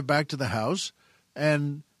van, drive back to the house,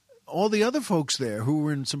 and all the other folks there who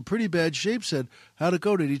were in some pretty bad shape said, "How'd it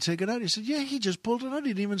go? Did he take it out?" He said, "Yeah, he just pulled it out.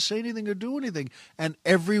 He didn't even say anything or do anything." And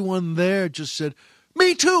everyone there just said,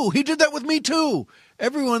 "Me too. He did that with me too."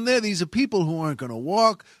 Everyone there, these are people who aren't going to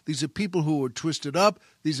walk. These are people who are twisted up.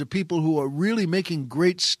 These are people who are really making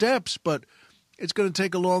great steps, but it's going to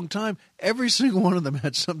take a long time. Every single one of them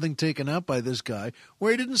had something taken out by this guy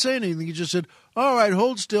where he didn't say anything. He just said, "All right,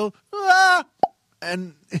 hold still." Ah!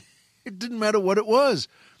 And it didn't matter what it was.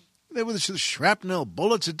 There were shrapnel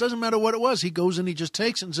bullets. It doesn't matter what it was. He goes and he just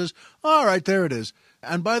takes it and says, "All right, there it is."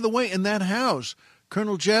 And by the way, in that house,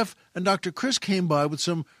 Colonel Jeff and Dr. Chris came by with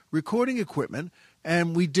some recording equipment,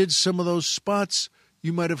 and we did some of those spots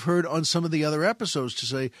you might have heard on some of the other episodes to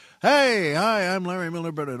say, "Hey, hi, I'm Larry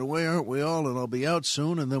Miller, but in a way, aren't we all? And I'll be out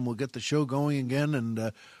soon, and then we'll get the show going again."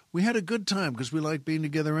 And we had a good time because we like being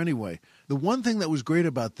together anyway. The one thing that was great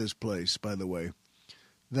about this place, by the way,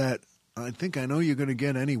 that I think I know you're going to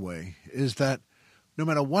get anyway, is that no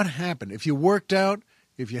matter what happened, if you worked out,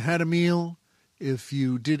 if you had a meal, if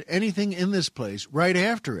you did anything in this place right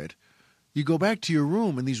after it, you go back to your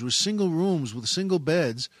room, and these were single rooms with single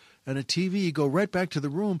beds and a TV. You go right back to the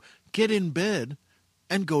room, get in bed,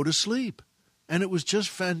 and go to sleep. And it was just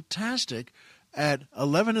fantastic at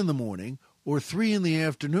 11 in the morning or 3 in the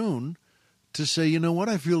afternoon to say, "You know what,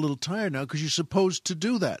 I feel a little tired now," because you're supposed to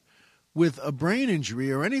do that. With a brain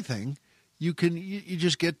injury or anything, you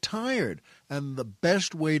just get tired. And the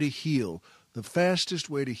best way to heal, the fastest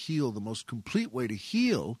way to heal, the most complete way to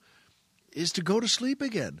heal is to go to sleep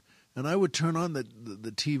again. And I would turn on the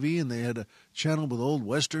TV, and they had a channel with old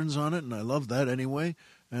westerns on it, and I loved that anyway.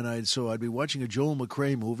 And I'd be watching a Joel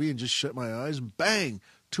McRae movie and just shut my eyes, and bang,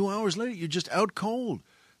 2 hours later, you're just out cold.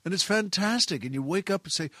 And it's fantastic. And you wake up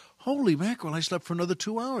and say, "Holy mackerel, I slept for another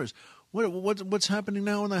 2 hours. What's happening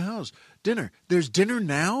now in the house? Dinner. There's dinner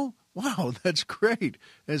now? Wow, that's great."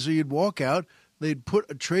 And so you'd walk out. They'd put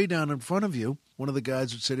a tray down in front of you. One of the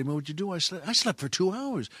guys would say to me, "What'd you do?" I slept for 2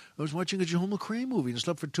 hours. I was watching a Joel McRae movie and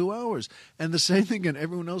slept for 2 hours. And the same thing, and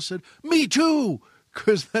everyone else said, "Me too,"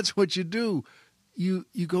 because that's what you do. You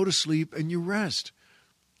go to sleep and you rest.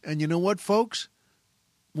 And you know what, folks?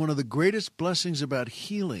 One of the greatest blessings about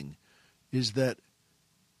healing is that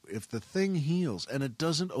if the thing heals, and it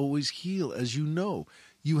doesn't always heal, as you know,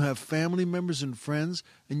 you have family members and friends,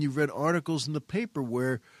 and you've read articles in the paper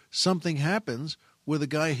where something happens, where the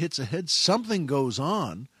guy hits a head, something goes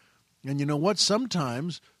on, and you know what?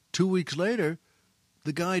 Sometimes 2 weeks later,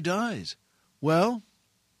 the guy dies. Well,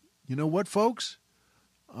 you know what, folks?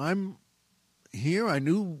 I'm here. I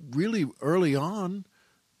knew really early on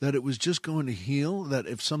that it was just going to heal, that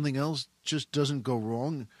if something else just doesn't go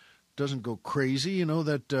wrong, doesn't go crazy,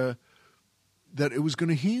 that it was going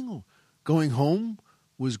to heal. Going home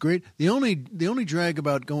was great. The only drag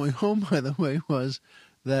about going home, by the way, was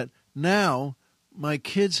that now my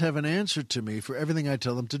kids have an answer to me for everything I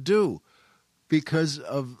tell them to do because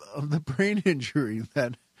of the brain injury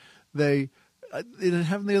that it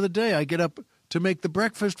happened the other day. I get up to make the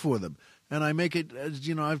breakfast for them, and I make it, as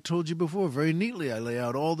you know, I've told you before, very neatly. I lay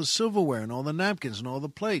out all the silverware and all the napkins and all the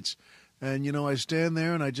plates. And, you know, I stand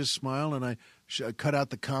there and I just smile and I cut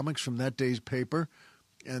out the comics from that day's paper,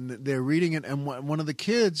 and they're reading it. And one of the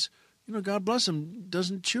kids, you know, God bless him,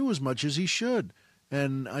 doesn't chew as much as he should.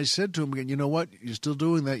 And I said to him again, you know what? You're still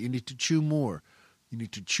doing that. You need to chew more. You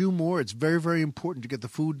need to chew more. It's very, very important to get the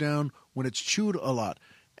food down when it's chewed a lot.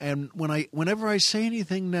 And whenever I say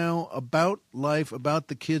anything now about life, about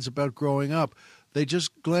the kids, about growing up, they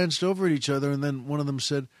just glanced over at each other, and then one of them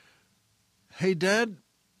said, "Hey, Dad,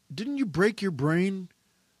 didn't you break your brain?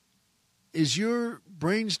 Is your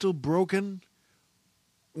brain still broken?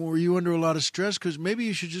 Or are you under a lot of stress? Because maybe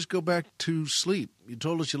you should just go back to sleep. You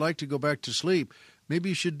told us you like to go back to sleep. Maybe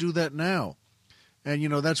you should do that now." And, you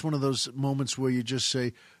know, that's one of those moments where you just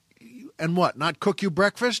say, and what, not cook you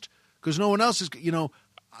breakfast? Because no one else is, you know,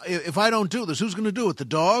 if I don't do this, who's going to do it? The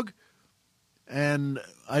dog? And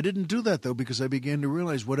I didn't do that, though, because I began to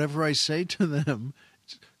realize whatever I say to them,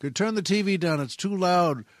 could turn the TV down, it's too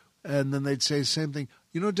loud. And then they'd say the same thing.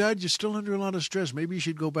 You know, Dad, you're still under a lot of stress. Maybe you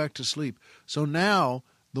should go back to sleep. So now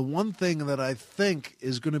the one thing that I think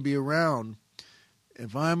is going to be around,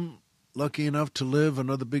 if I'm lucky enough to live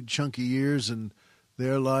another big chunk of years and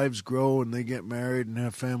their lives grow and they get married and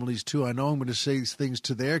have families too, I know I'm going to say these things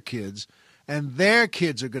to their kids, and their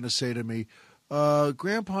kids are going to say to me,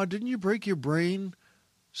 Grandpa, didn't you break your brain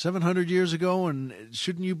 700 years ago, and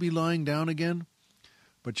shouldn't you be lying down again?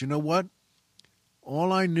 But you know what?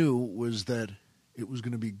 All I knew was that it was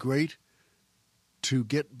going to be great to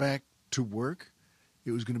get back to work.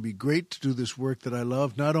 It was going to be great to do this work that I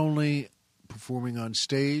love, not only performing on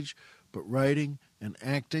stage, but writing and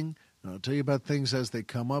acting. And I'll tell you about things as they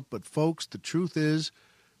come up. But, folks, the truth is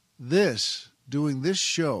doing this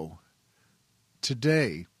show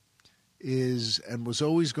today is and was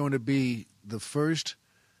always going to be the first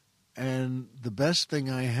and the best thing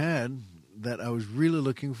I had that I was really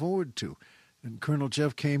looking forward to. And Colonel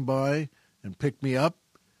Jeff came by and picked me up,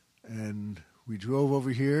 and we drove over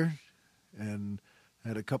here and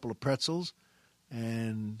had a couple of pretzels.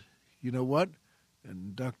 And you know what?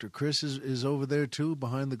 And Dr. Chris is over there, too,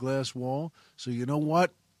 behind the glass wall. So you know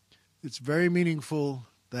what? It's very meaningful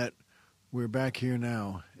that we're back here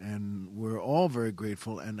now, and we're all very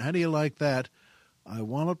grateful. And how do you like that? I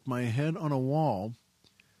walloped my head on a wall,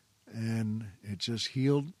 and it just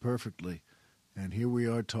healed perfectly. And here we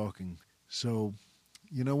are talking. So,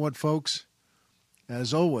 you know what, folks?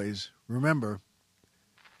 As always, remember,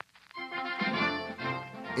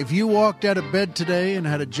 if you walked out of bed today and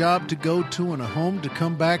had a job to go to and a home to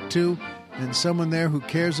come back to and someone there who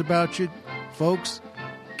cares about you, folks,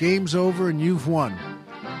 game's over and you've won.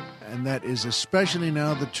 And that is especially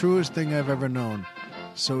now the truest thing I've ever known.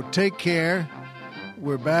 So take care.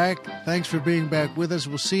 We're back. Thanks for being back with us.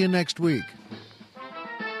 We'll see you next week.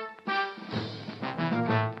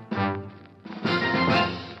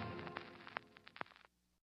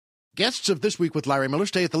 Guests of This Week with Larry Miller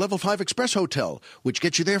stay at the Level 5 Express Hotel, which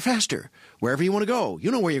gets you there faster. Wherever you want to go, you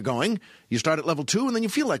know where you're going. You start at Level 2 and then you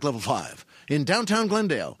feel like Level 5 in downtown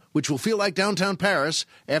Glendale, which will feel like downtown Paris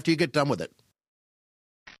after you get done with it.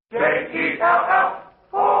 J-E-L-L-O.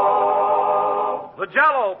 The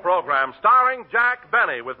Jell-O program starring Jack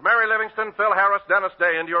Benny with Mary Livingston, Phil Harris, Dennis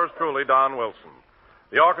Day, and yours truly, Don Wilson.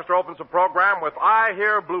 The orchestra opens the program with I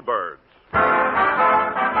Hear Bluebirds.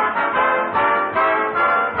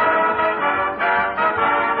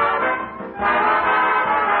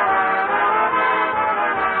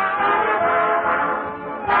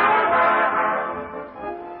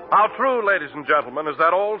 How true, ladies and gentlemen, is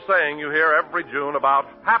that old saying you hear every June about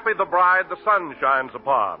happy the bride the sun shines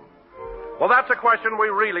upon? Well, that's a question we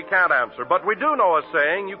really can't answer, but we do know a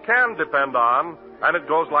saying you can depend on, and it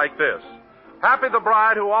goes like this. Happy the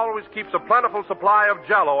bride who always keeps a plentiful supply of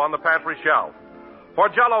Jell-O on the pantry shelf. For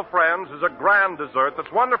Jell-O, friends, is a grand dessert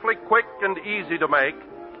that's wonderfully quick and easy to make,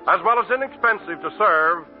 as well as inexpensive to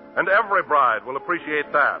serve, and every bride will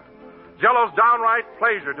appreciate that. Jell-O's downright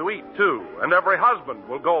pleasure to eat, too, and every husband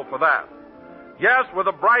will go for that. Yes, with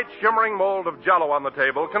a bright, shimmering mold of Jell-O on the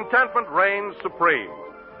table, contentment reigns supreme.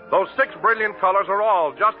 Those 6 brilliant colors are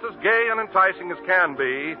all just as gay and enticing as can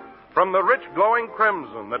be, from the rich, glowing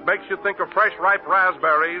crimson that makes you think of fresh, ripe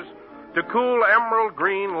raspberries to cool emerald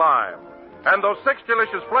green lime. And those 6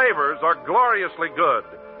 delicious flavors are gloriously good,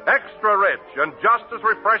 extra rich, and just as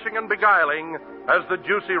refreshing and beguiling as the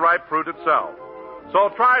juicy, ripe fruit itself. So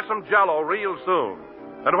try some Jell-O real soon.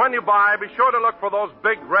 And when you buy, be sure to look for those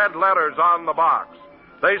big red letters on the box.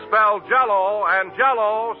 They spell Jell-O, and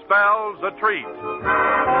Jell-O spells a treat.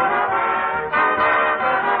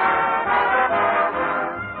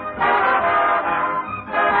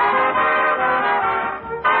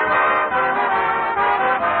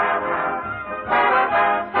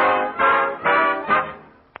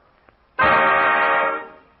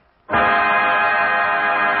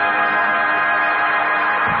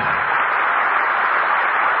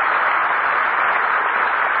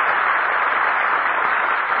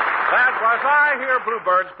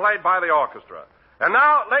 Bluebirds played by the orchestra. And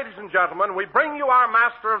now, ladies and gentlemen, we bring you our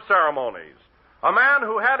master of ceremonies, a man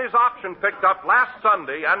who had his option picked up last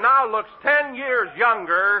Sunday and now looks 10 years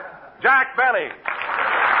younger, Jack Benny.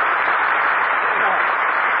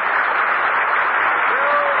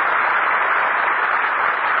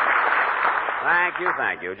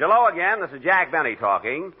 Thank you. Hello again. This is Jack Benny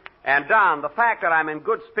talking. And, Don, the fact that I'm in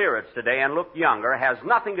good spirits today and look younger has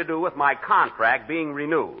nothing to do with my contract being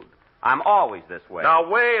renewed. I'm always this way. Now,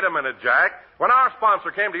 wait a minute, Jack. When our sponsor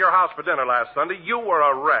came to your house for dinner last Sunday, you were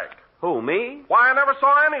a wreck. Who, me? Why, I never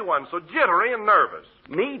saw anyone so jittery and nervous.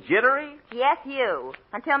 Me, jittery? Yes, you.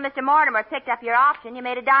 Until Mr. Mortimer picked up your option, you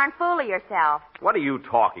made a darn fool of yourself. What are you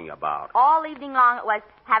talking about? All evening long it was,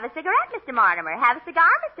 have a cigarette, Mr. Mortimer. Have a cigar,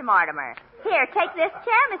 Mr. Mortimer. Here, take this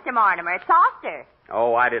chair, Mr. Mortimer. It's softer.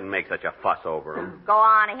 Oh, I didn't make such a fuss over him. Go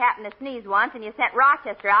on. He happened to sneeze once, and you sent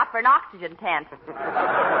Rochester out for an oxygen tent.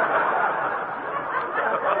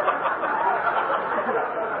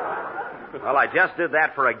 Well, I just did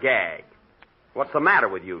that for a gag. What's the matter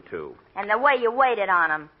with you two? And the way you waited on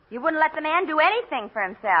him. You wouldn't let the man do anything for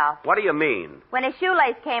himself. What do you mean? When his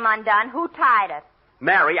shoelace came undone, who tied it?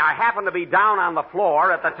 Mary, I happened to be down on the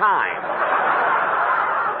floor at the time.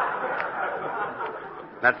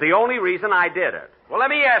 That's the only reason I did it. Well, let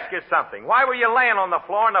me ask you something. Why were you laying on the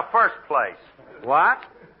floor in the first place? What?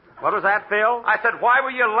 What was that, Phil? I said, why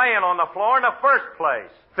were you laying on the floor in the first place?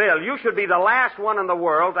 Phil, you should be the last one in the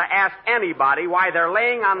world to ask anybody why they're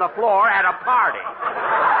laying on the floor at a party.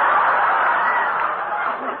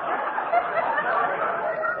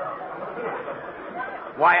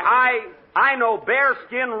 Why, I know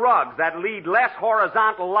bearskin rugs that lead less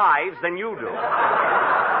horizontal lives than you do.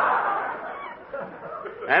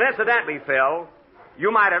 And incidentally, Phil,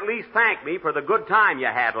 you might at least thank me for the good time you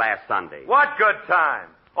had last Sunday. What good time?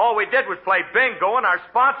 All we did was play bingo, and our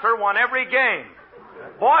sponsor won every game.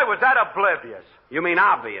 Boy, was that oblivious. You mean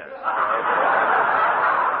obvious.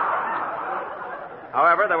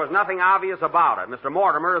 However, there was nothing obvious about it. Mr.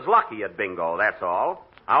 Mortimer is lucky at bingo, that's all.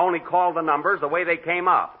 I only called the numbers the way they came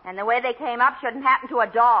up. And the way they came up shouldn't happen to a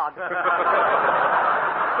dog.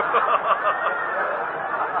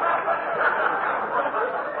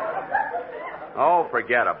 Oh,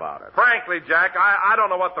 forget about it. Frankly, Jack, I don't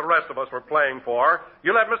know what the rest of us were playing for.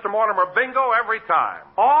 You let Mr. Mortimer bingo every time.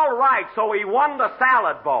 All right, so he won the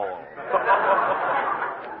salad bowl.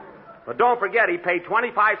 But don't forget, he paid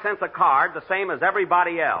 25 cents a card, the same as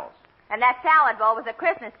everybody else. And that salad bowl was a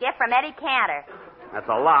Christmas gift from Eddie Cantor. That's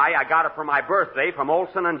a lie. I got it for my birthday from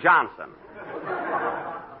Olson and Johnson.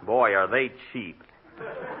 Boy, are they cheap.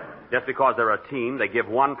 Just because they're a team, they give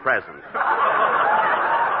one present.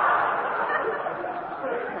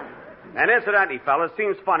 And incidentally, fellas, it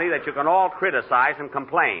seems funny that you can all criticize and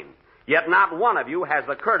complain, yet not one of you has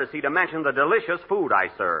the courtesy to mention the delicious food I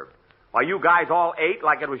served. Why, you guys all ate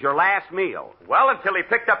like it was your last meal. Well, until he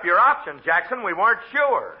picked up your option, Jackson, we weren't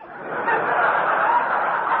sure.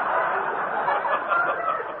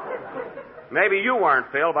 Maybe you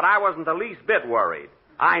weren't, Phil, but I wasn't the least bit worried.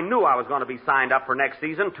 I knew I was going to be signed up for next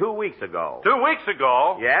season 2 weeks ago. 2 weeks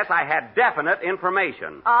ago? Yes, I had definite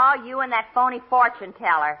information. Oh, you and that phony fortune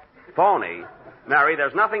teller. Phony? Mary,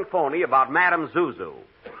 there's nothing phony about Madame Zuzu.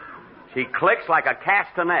 She clicks like a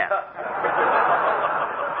castanet.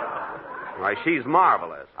 Why, she's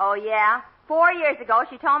marvelous. Oh, yeah? 4 years ago,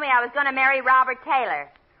 she told me I was going to marry Robert Taylor.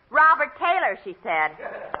 Robert Taylor, she said.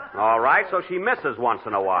 All right, so she misses once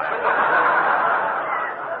in a while.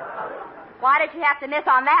 Why did she have to miss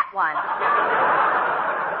on that one?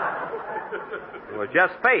 It was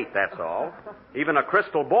just fate, that's all. Even a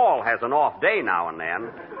crystal ball has an off day now and then.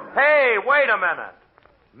 Hey, wait a minute.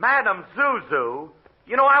 Madame Zuzu.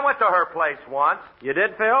 You know, I went to her place once. You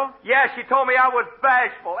did, Phil? Yeah, she told me I was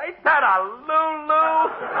bashful. Ain't that a Lulu?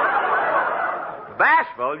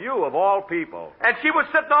 Bashful? You, of all people. And she was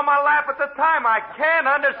sitting on my lap at the time. I can't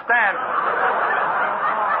understand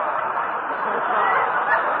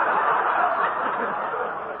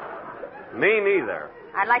it. Me neither.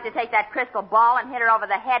 I'd like to take that crystal ball and hit her over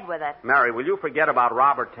the head with it. Mary, will you forget about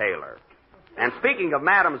Robert Taylor? And speaking of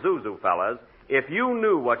Madame Zuzu, fellas, if you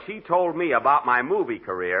knew what she told me about my movie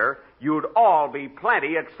career, you'd all be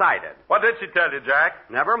plenty excited. What did she tell you, Jack?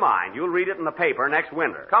 Never mind. You'll read it in the paper next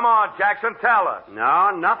winter. Come on, Jackson, tell us.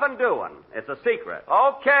 No, nothing doing. It's a secret.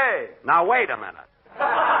 Okay. Now, wait a minute.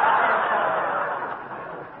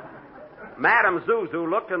 Madame Zuzu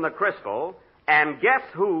looked in the crystal, and guess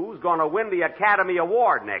who's going to win the Academy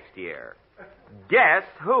Award next year? Guess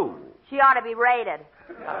who? She ought to be rated.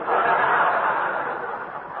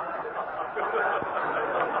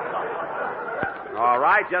 All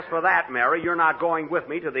right, just for that, Mary, you're not going with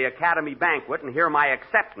me to the Academy banquet and hear my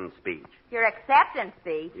acceptance speech. Your acceptance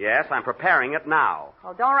speech? Yes, I'm preparing it now.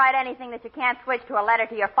 Well, don't write anything that you can't switch to a letter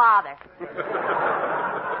to your father.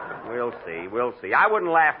 We'll see. I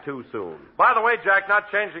wouldn't laugh too soon. By the way, Jack,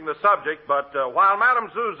 not changing the subject, but while Madame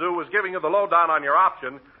Zuzu was giving you the lowdown on your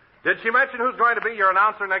option, did she mention who's going to be your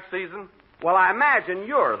announcer next season? Well, I imagine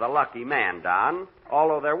you're the lucky man, Don,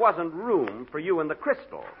 although there wasn't room for you in the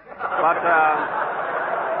crystal. But,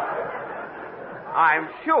 I'm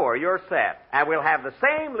sure you're set, and we'll have the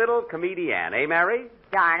same little comedienne, eh, Mary?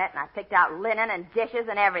 Darn it, and I picked out linen and dishes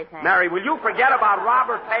and everything. Mary, will you forget about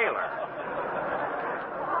Robert Taylor?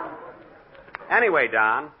 Anyway,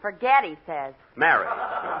 Don. Forget, he says. Mary.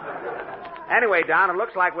 Anyway, Don, it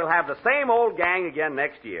looks like we'll have the same old gang again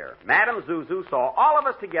next year. Madame Zuzu saw all of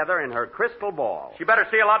us together in her crystal ball. She better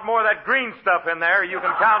see a lot more of that green stuff in there. You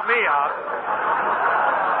can count me out.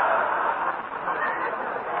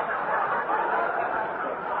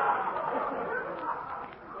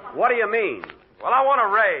 What do you mean? Well, I want a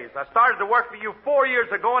raise. I started to work for you 4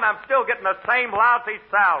 years ago, and I'm still getting the same lousy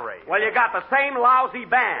salary. Well, you got the same lousy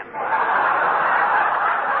band.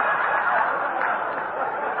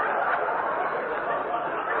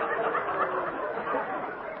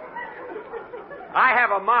 I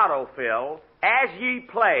have a motto, Phil. As ye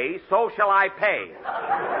play, so shall I pay.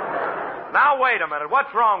 Now, wait a minute.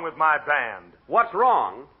 What's wrong with my band? What's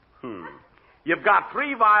wrong? You've got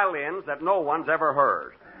 3 violins that no one's ever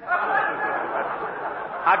heard.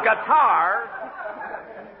 A guitar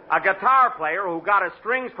player who got his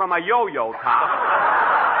strings from a yo-yo top.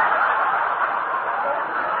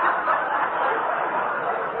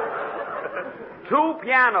 Two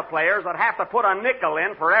piano players that have to put a nickel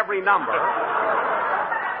in for every number.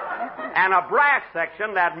 And a brass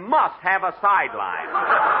section that must have a sideline.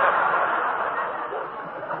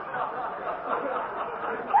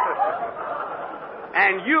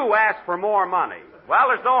 And you ask for more money. Well,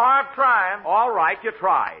 there's no harm trying. All right, you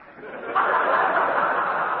tried.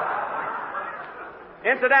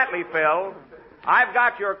 Incidentally, Phil, I've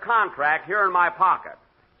got your contract here in my pocket.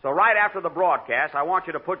 So right after the broadcast, I want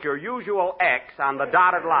you to put your usual X on the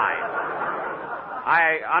dotted line.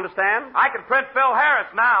 I understand? I can print Phil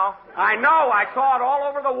Harris now. I know. I saw it all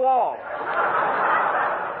over the wall.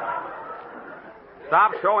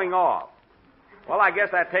 Stop showing off. Well, I guess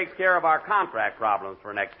that takes care of our contract problems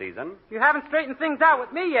for next season. You haven't straightened things out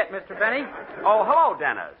with me yet, Mr. Benny. Oh, hello,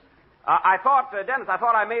 Dennis. I thought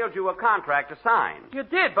I mailed you a contract to sign. You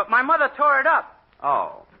did, but my mother tore it up.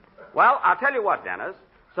 Oh. Well, I'll tell you what, Dennis.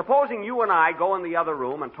 Supposing you and I go in the other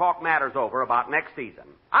room and talk matters over about next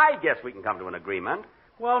season, I guess we can come to an agreement.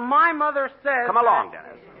 Well, my mother says... Come along,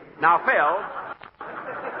 Dennis. Now, Phil,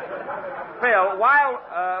 while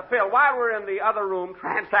we're in the other room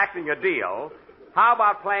transacting a deal, how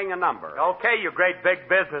about playing a number? Okay, you great big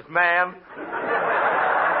businessman.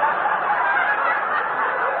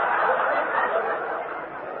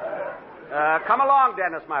 Come along,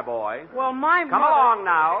 Dennis, my boy. Well, my Come mother... along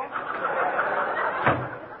now.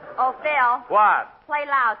 Oh, Phil. What? Play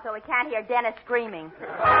loud so we can't hear Dennis screaming.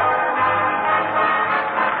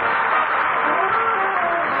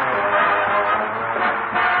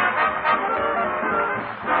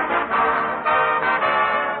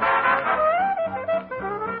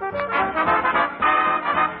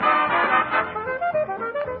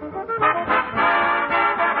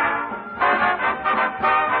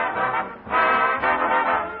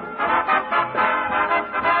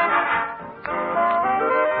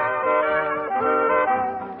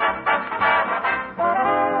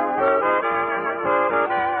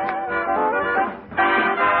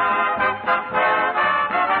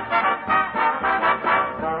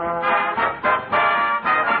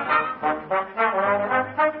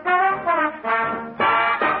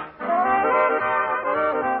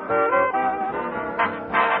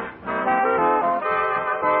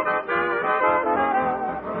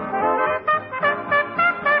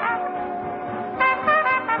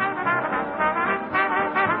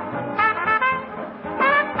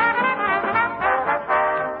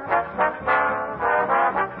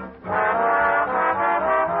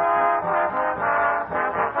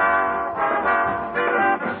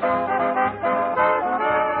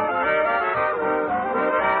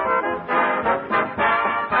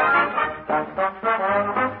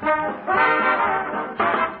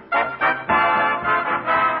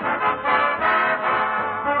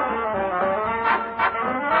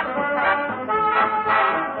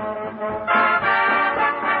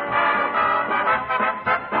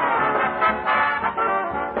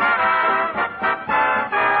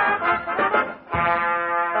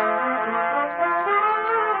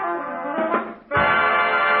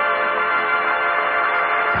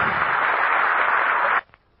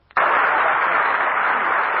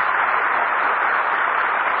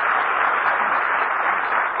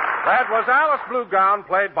 was Alice Bluegown,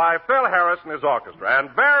 played by Phil Harris and his orchestra.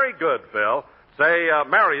 And very good, Phil. Say,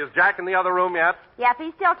 Mary, is Jack in the other room yet? Yep,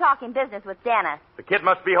 he's still talking business with Dennis. The kid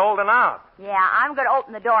must be holding out. Yeah, I'm going to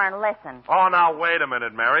open the door and listen. Oh, now, wait a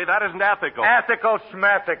minute, Mary. That isn't ethical. Ethical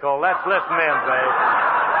schmethical. Let's listen in, babe.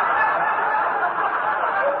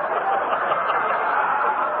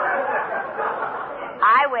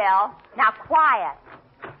 I will. Now, quiet.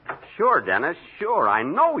 Sure, Dennis, sure. I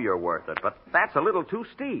know you're worth it, but that's a little too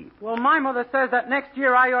steep. Well, my mother says that next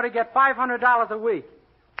year I ought to get $500 a week.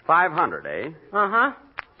 500, eh? Uh-huh.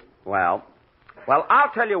 Well, I'll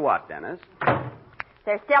tell you what, Dennis.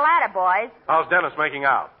 They're still at it, boys. How's Dennis making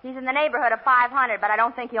out? He's in the neighborhood of 500, but I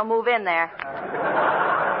don't think he'll move in there.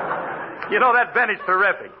 You know, that Benny's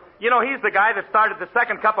terrific. You know, he's the guy that started the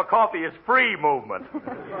second cup of coffee is free movement.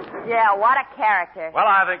 Yeah, what a character. Well,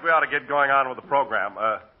 I think we ought to get going on with the program.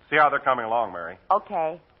 See how they're coming along, Mary.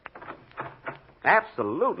 Okay.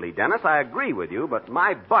 Absolutely, Dennis. I agree with you, but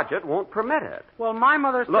my budget won't permit it. Well, my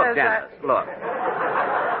mother says Look, Dennis, look.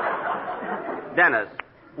 Dennis,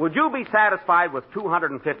 would you be satisfied with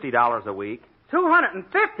 $250 a week?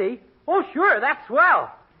 $250? Oh, sure, that's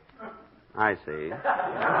swell. I see.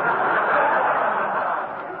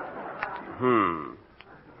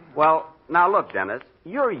 Well, now look, Dennis,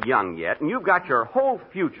 you're young yet, and you've got your whole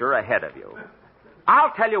future ahead of you.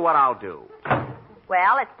 I'll tell you what I'll do.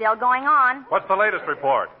 Well, it's still going on. What's the latest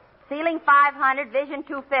report? Ceiling 500, vision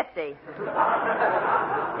 250.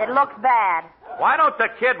 It looks bad. Why don't the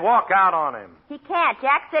kid walk out on him? He can't.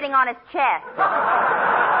 Jack's sitting on his chest.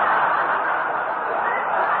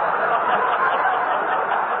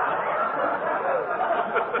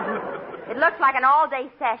 It looks like an all-day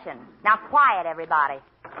session. Now, quiet, everybody.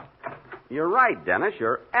 You're right, Dennis.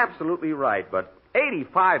 You're absolutely right, but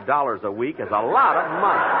 $85 a week is a lot of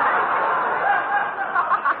money.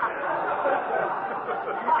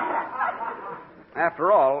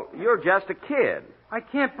 After all, you're just a kid. I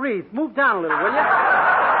can't breathe. Move down a little, will you?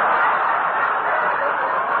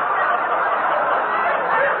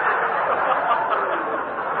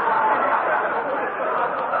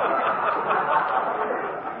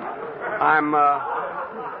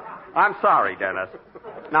 I'm sorry, Dennis.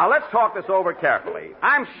 Now, let's talk this over carefully.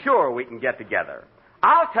 I'm sure we can get together.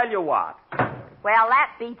 I'll tell you what. Well,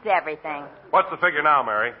 that beats everything. What's the figure now,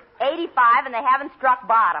 Mary? 85, and they haven't struck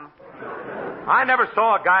bottom. I never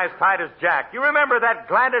saw a guy as tight as Jack. You remember that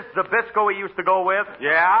Gladys Zabisco he used to go with?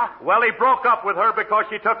 Yeah? Well, he broke up with her because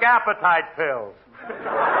she took appetite pills.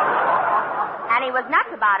 And he was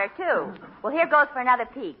nuts about her, too. Well, here goes for another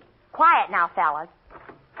peek. Quiet now, fellas.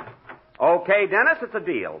 Okay, Dennis, it's a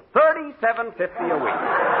deal. $37.50 a week.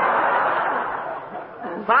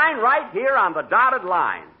 Sign right here on the dotted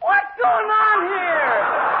line. What's going on here?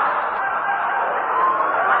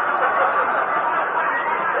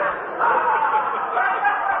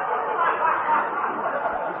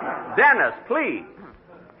 Dennis, please.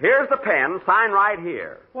 Here's the pen. Sign right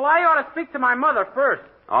here. Well, I ought to speak to my mother first.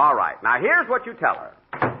 All right. Now, here's what you tell her.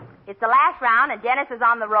 It's the last round, and Dennis is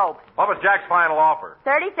on the ropes. What was Jack's final offer?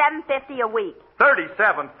 $37.50 a week.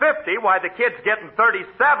 $37.50? Why, the kid's getting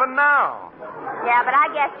 $37 now. Yeah, but I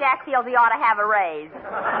guess Jack feels he ought to have a raise.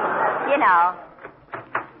 You know.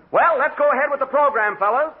 Well, let's go ahead with the program,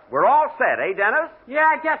 fellas. We're all set, eh, Dennis? Yeah,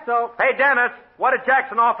 I guess so. Hey, Dennis, what did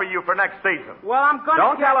Jackson offer you for next season? Well, I'm going to...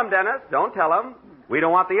 Don't tell him, Dennis. Don't tell him. We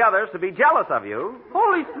don't want the others to be jealous of you.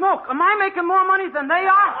 Holy smoke. Am I making more money than they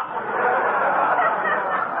are?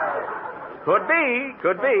 Could be.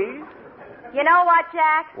 Could be. You know what,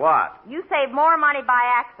 Jack? What? You save more money by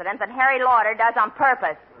accident than Harry Lauder does on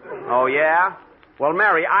purpose. Oh, yeah? Well,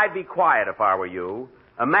 Mary, I'd be quiet if I were you.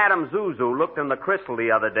 Madame Zuzu looked in the crystal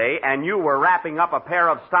the other day, and you were wrapping up a pair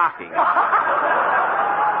of stockings.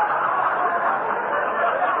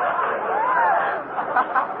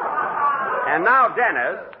 And now,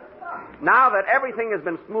 Dennis, now that everything has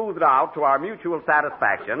been smoothed out to our mutual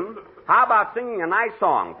satisfaction, how about singing a nice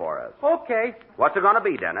song for us? Okay. What's it going to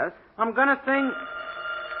be, Dennis? I'm going to sing...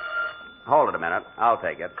 Hold it a minute. I'll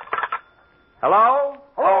take it. Hello?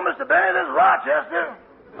 Hello, Mr. Benny. This is Rochester.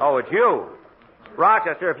 Oh, it's you.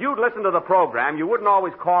 Rochester, if you'd listened to the program, you wouldn't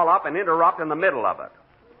always call up and interrupt in the middle of it.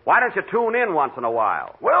 Why don't you tune in once in a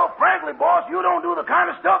while? Well, frankly, boss, you don't do the kind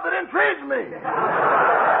of stuff that intrigues me.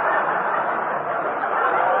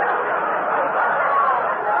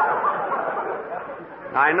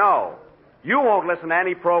 I know. You won't listen to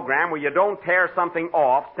any program where you don't tear something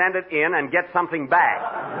off, send it in, and get something back.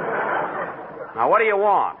 Now, what do you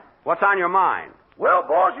want? What's on your mind? Well,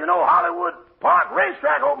 boss, you know Hollywood Park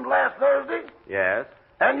Racetrack opened last Thursday. Yes.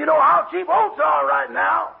 And you know how cheap oats are right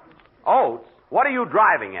now. Oats? What are you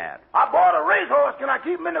driving at? I bought a racehorse. Can I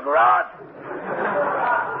keep him in the garage?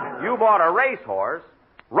 You bought a racehorse?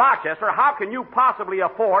 Rochester, how can you possibly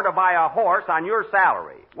afford to buy a horse on your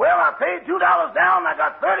salary? Well, I paid $2 down, and I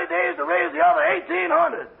got 30 days to raise the other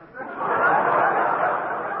 $1,800.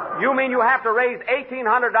 You mean you have to raise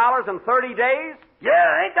 $1,800 in 30 days?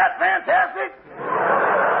 Yeah, ain't that fantastic?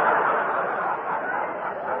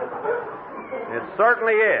 It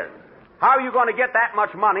certainly is. How are you going to get that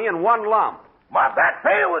much money in one lump? My back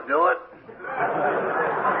pay would do it.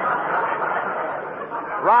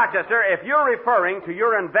 Rochester, if you're referring to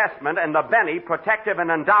your investment in the Benny Protective and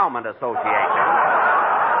Endowment Association,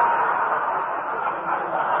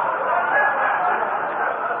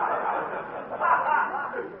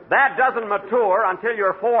 that doesn't mature until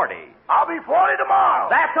you're 40. I'll be 40 tomorrow.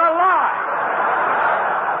 That's a lie.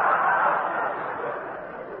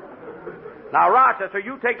 Now, Rochester,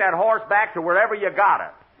 you take that horse back to wherever you got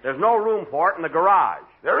it. There's no room for it in the garage.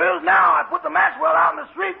 There is now. I put the Maxwell out in the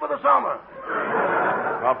street for the summer.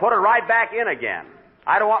 Well, put it right back in again.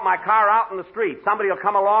 I don't want my car out in the street. Somebody will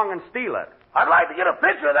come along and steal it. I'd like to get a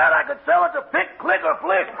picture of that. I could sell it to Pick, Click, or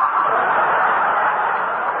Flick.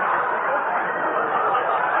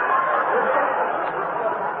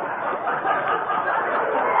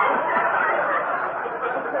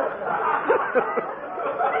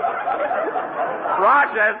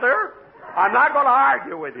 Rochester, I'm not going to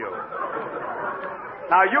argue with you.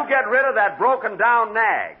 Now, you get rid of that broken-down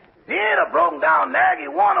nag. He ain't a broken-down nag. He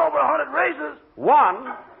won over 100 races. Won?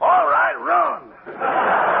 All right, run.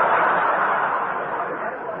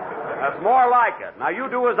 That's more like it. Now, you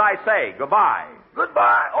do as I say. Goodbye.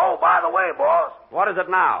 Goodbye. Oh, by the way, boss. What is it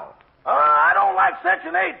now? I don't like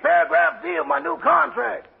Section 8, Paragraph D of my new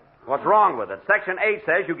contract. What's wrong with it? Section 8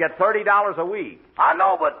 says you get $30 a week. I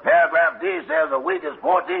know, but Paragraph D says a week is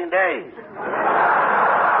 14 days.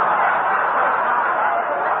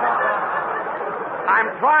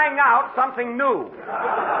 I'm trying out something new.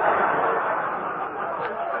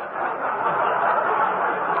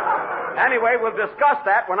 Anyway, we'll discuss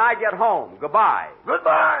that when I get home. Goodbye.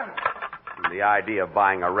 Goodbye. The idea of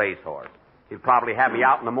buying a racehorse. He'll probably have me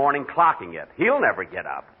out in the morning clocking it. He'll never get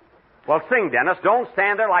up. Well, sing, Dennis. Don't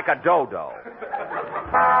stand there like a dodo.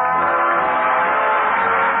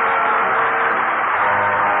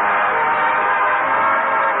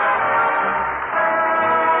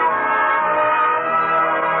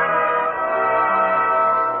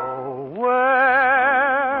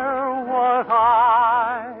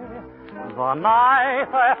 The night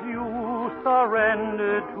that you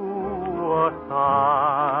surrendered to a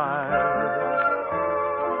sigh,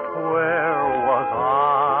 where was I?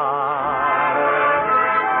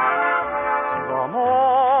 The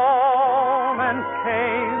moment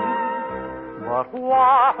came, but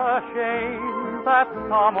what a shame that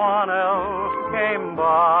someone else came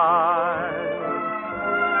by.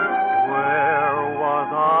 Where was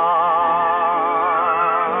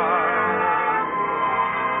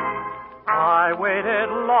I waited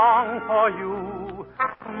long for you.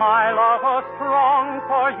 My love was strong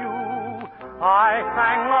for you. I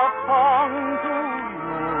sang love songs, do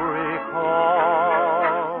you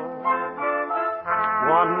recall?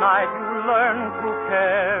 One night you learned to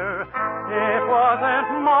care. It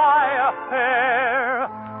wasn't my affair.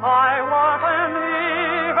 I wasn't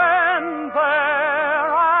even there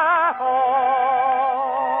at all.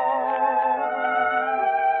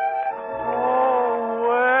 Oh,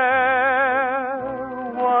 where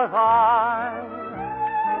was I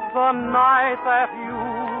the night that you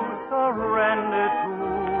surrendered to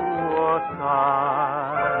a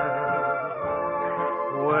sigh?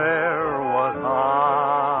 Where was I?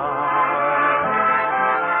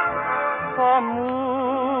 The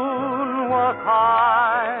moon was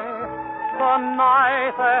high the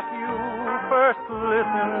night that you first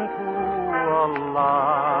listened to a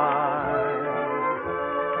lie.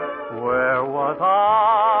 Where was I?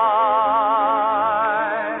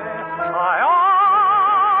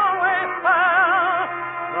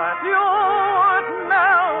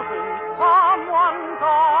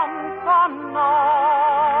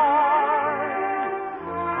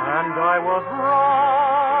 I was right.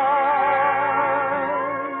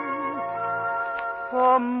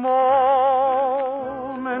 The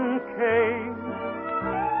moment came,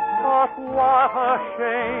 but what a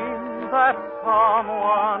shame that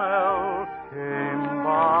someone else came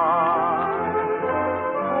by.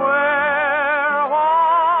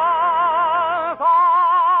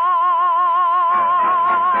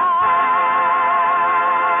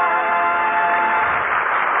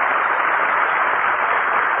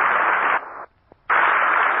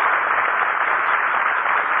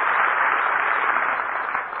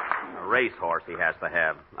 racehorse he has to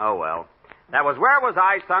have. Oh, well. That was Where Was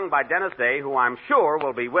I, sung by Dennis Day, who I'm sure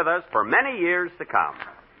will be with us for many years to come.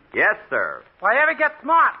 Yes, sir. Why, ever get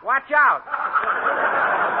smart? Watch out.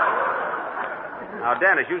 Now,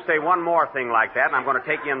 Dennis, you say one more thing like that, and I'm going to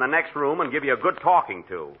take you in the next room and give you a good talking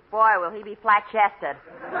to. Boy, will he be flat-chested.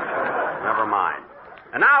 Never mind.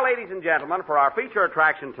 And now, ladies and gentlemen, for our feature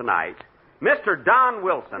attraction tonight, Mr. Don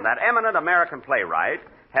Wilson, that eminent American playwright,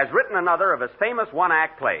 has written another of his famous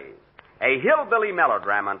one-act plays, a hillbilly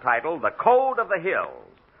melodrama entitled The Code of the Hills,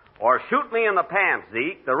 or Shoot Me in the Pants,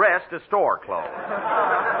 Zeke, the rest is store clothes.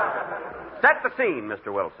 Set the scene,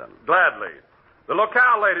 Mr. Wilson. Gladly. The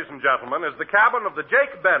locale, ladies and gentlemen, is the cabin of the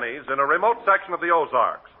Jake Bennies in a remote section of the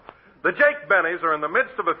Ozarks. The Jake Bennies are in the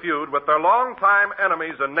midst of a feud with their longtime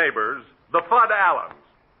enemies and neighbors, the Fudd Allens.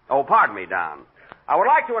 Oh, pardon me, Don. I would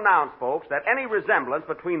like to announce, folks, that any resemblance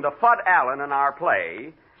between the Fudd Allen in our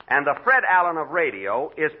play and the Fred Allen of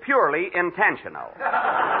radio is purely intentional.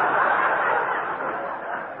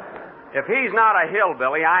 If he's not a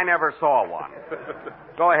hillbilly, I never saw one.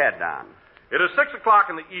 Go ahead, Don. It is 6 o'clock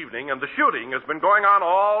in the evening, and the shooting has been going on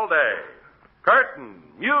all day. Curtain,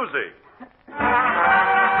 music.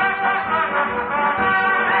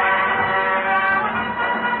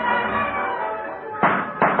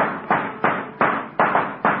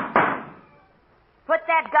 Put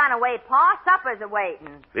that gun away, Pa. Supper's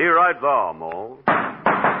a-waiting. Be right there, Ma.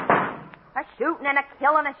 A shooting and a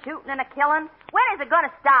killing, a shooting and a killing. When is it going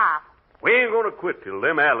to stop? We ain't going to quit till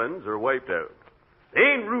them Allens are wiped out.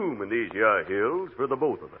 There ain't room in these yah hills for the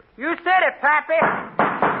both of us. You said it, Pappy.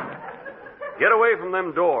 Get away from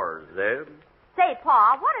them doors, Zeb. Say,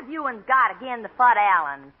 Pa, what have you and got again the Fudd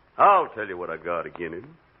Allens? I'll tell you what I got again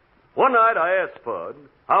him. One night I asked Fudd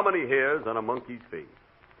how many hairs on a monkey's face.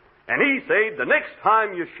 And he said, the next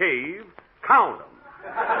time you shave, count 'em.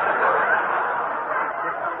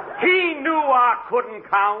 He knew I couldn't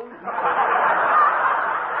count.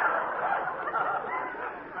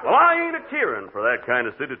 Well, I ain't a-cheering for that kind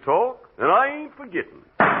of city talk, and I ain't forgetting.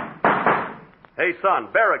 Hey, son,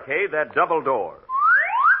 barricade that double door.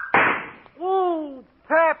 Ooh,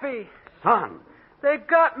 Pappy. Son. They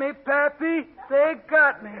got me, Pappy. They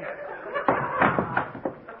got me.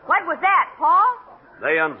 What was that, Pa?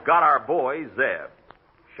 They got our boy, Zeb.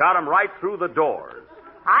 Shot him right through the doors.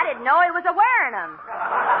 I didn't know he was a-wearing them.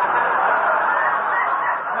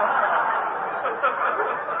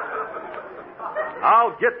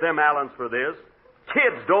 I'll get them Allens for this.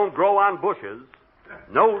 Kids don't grow on bushes.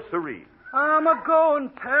 No siree. I'm a-going,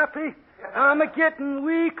 Pappy. I'm a-getting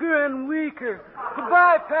weaker and weaker.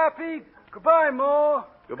 Goodbye, Pappy. Goodbye, Ma.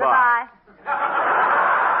 Goodbye.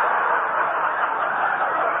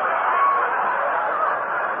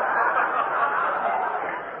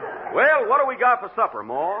 Well, what do we got for supper,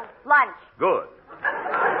 Ma? Lunch. Good.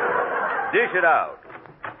 Dish it out.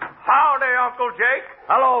 Howdy, Uncle Jake.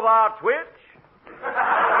 Hello there, Twitch.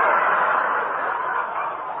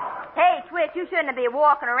 Hey, Twitch, you shouldn't be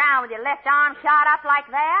walking around with your left arm shot up like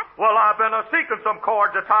that. Well, I've been seeking some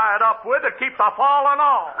cords to tie it up with. It keeps a falling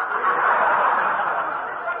off.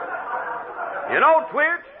 You know,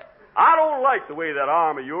 Twitch, I don't like the way that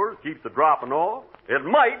arm of yours keeps a dropping off. It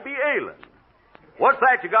might be ailing. What's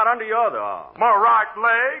that you got under your other arm? My right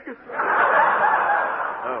leg.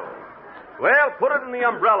 Oh. Well, put it in the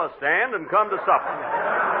umbrella stand and come to supper.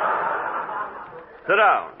 Sit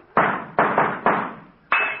down.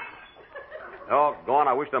 Oh, gone.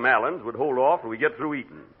 I wish them Allens would hold off till we get through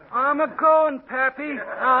eating. I'm a-going, Pappy.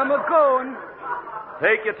 I'm a-going.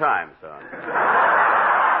 Take your time, son.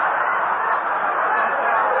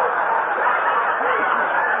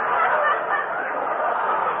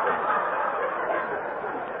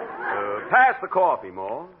 Pass the coffee,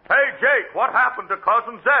 Ma. Hey, Jake, what happened to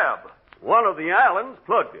Cousin Zeb? One of the Allens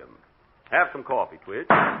plugged him. Have some coffee, Twitch.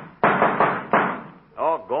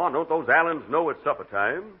 Oh, gone. Don't those Allens know it's supper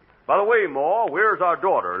time? By the way, Ma, where's our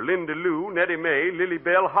daughter, Linda Lou, Nettie Mae, Lily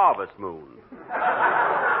Bell, Harvest Moon?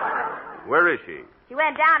 Where is she? She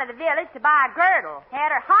went down to the village to buy a girdle.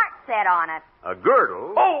 Had her heart set on it. A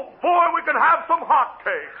girdle? Oh, boy, we can have some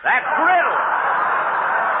hotcakes. That griddle!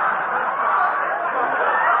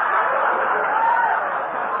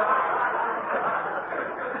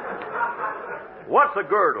 What's a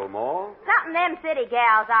girdle, Ma? Something them city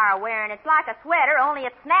gals are wearing. It's like a sweater, only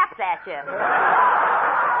it snaps at you.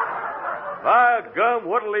 By gum,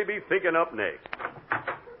 what'll they be thinking up next?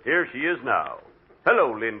 Here she is now.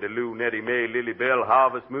 Hello, Linda Lou, Nettie Mae, Lily Bell,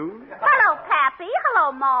 Harvest Moon. Hello, Pappy.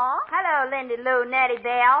 Hello, Ma. Hello, Lindy Lou, Nettie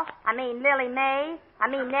Bell. Lily Mae.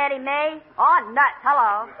 Nettie Mae. Oh, nuts.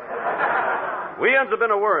 Hello. We ain't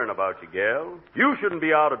been a-worrying about you, gal. You shouldn't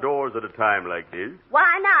be out of doors at a time like this.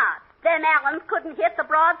 Why not? Them Allens couldn't hit the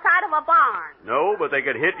broadside of a barn. No, but they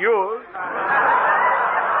could hit yours.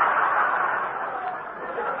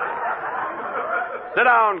 Sit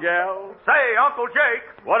down, gal. Say, Uncle Jake.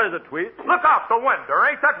 What is it, Tweet? Look out the window.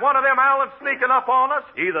 Ain't that one of them Allens sneaking up on us?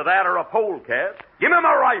 Either that or a polecat. Give me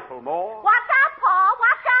my rifle, Ma. Watch out, Paul.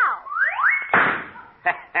 Watch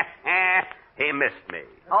out. He missed me.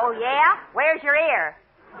 Oh, yeah? Where's your ear?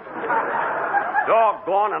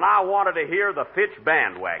 Doggone, and I wanted to hear the Fitch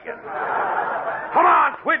bandwagon. Come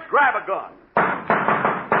on, Twitch, grab a gun.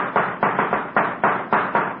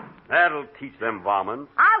 That'll teach them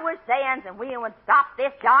varmints. I wish Zans and we would stop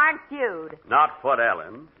this darn feud. Not Fud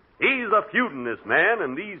Allen. He's a feudin'est man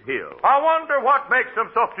in these hills. I wonder what makes him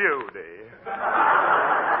so feudy.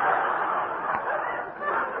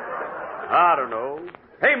 I don't know.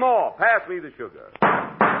 Hey, Ma, pass me the sugar.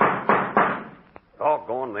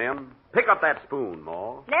 Doggone them. Pick up that spoon,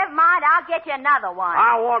 Ma. Never mind, I'll get you another one.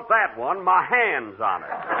 I want that one. My hand's on it.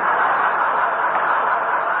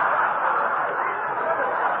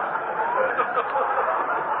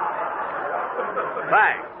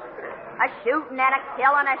 Thanks. A shooting and a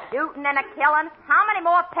killing, a shooting and a killing. How many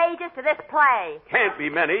more pages to this play? Can't be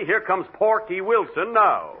many. Here comes Porky Wilson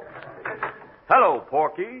now. Hello,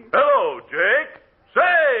 Porky. Hello, Jake.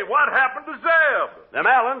 Say, what happened to Zeb? Them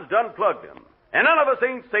Allens done plugged him. And none of us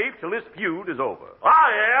ain't safe till this feud is over.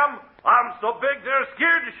 I am. I'm so big they're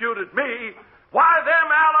scared to shoot at me. Why, them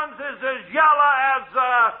Allens is as yellow as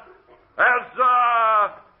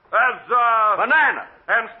Banana.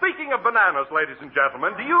 And speaking of bananas, ladies and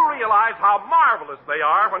gentlemen, do you realize how marvelous they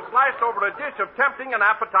are when sliced over a dish of tempting and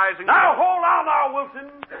appetizing... Now, hold on now,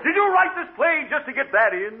 Wilson. Did you write this play just to get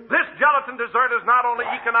that in? This gelatin dessert is not only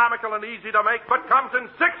economical and easy to make, but comes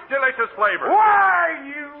in 6 delicious flavors. Why,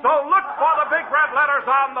 you... So look for the big red letters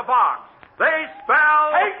on the box. They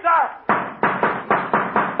spell... Hey, sir!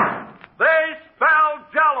 They spell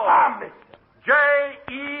Jell-O.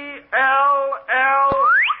 J-E-L-L...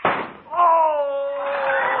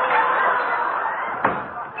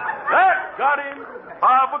 That got him.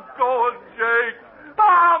 I'm a going, Jake.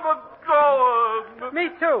 I'm a going. Me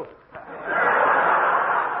too.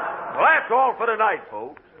 Well, that's all for tonight,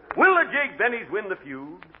 folks. Will the Jake Bennies win the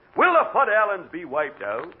feud? Will the Fud Allens be wiped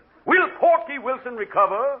out? Will Porky Wilson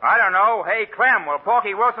recover? I don't know. Hey, Clem, will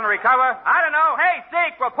Porky Wilson recover? I don't know. Hey,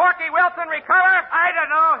 Zeke, will Porky Wilson recover? I don't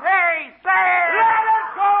know. Hey, Sam! Let it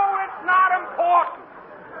go. It's not important.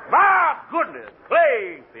 My goodness.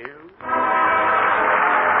 Playfield.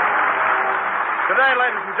 Today,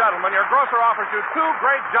 ladies and gentlemen, your grocer offers you 2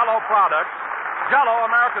 great Jell-O products. Jell-O,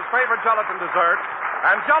 America's favorite gelatin dessert,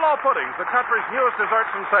 and Jell-O puddings, the country's newest dessert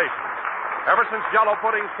sensation. Ever since Jell-O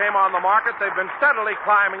puddings came on the market, they've been steadily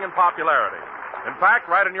climbing in popularity. In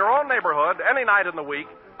fact, right in your own neighborhood, any night in the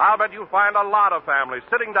week, I'll bet you'll find a lot of families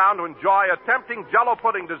sitting down to enjoy a tempting Jell-O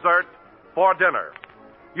pudding dessert for dinner.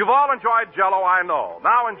 You've all enjoyed Jell-O, I know.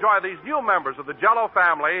 Now enjoy these new members of the Jell-O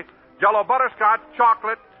family, Jell-O butterscotch,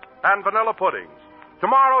 chocolate, and vanilla puddings.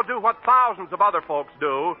 Tomorrow, do what thousands of other folks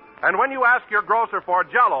do, and when you ask your grocer for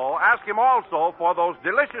Jell-O, ask him also for those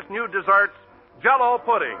delicious new desserts, Jell-O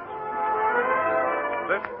puddings.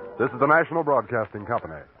 This is the National Broadcasting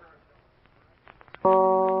Company.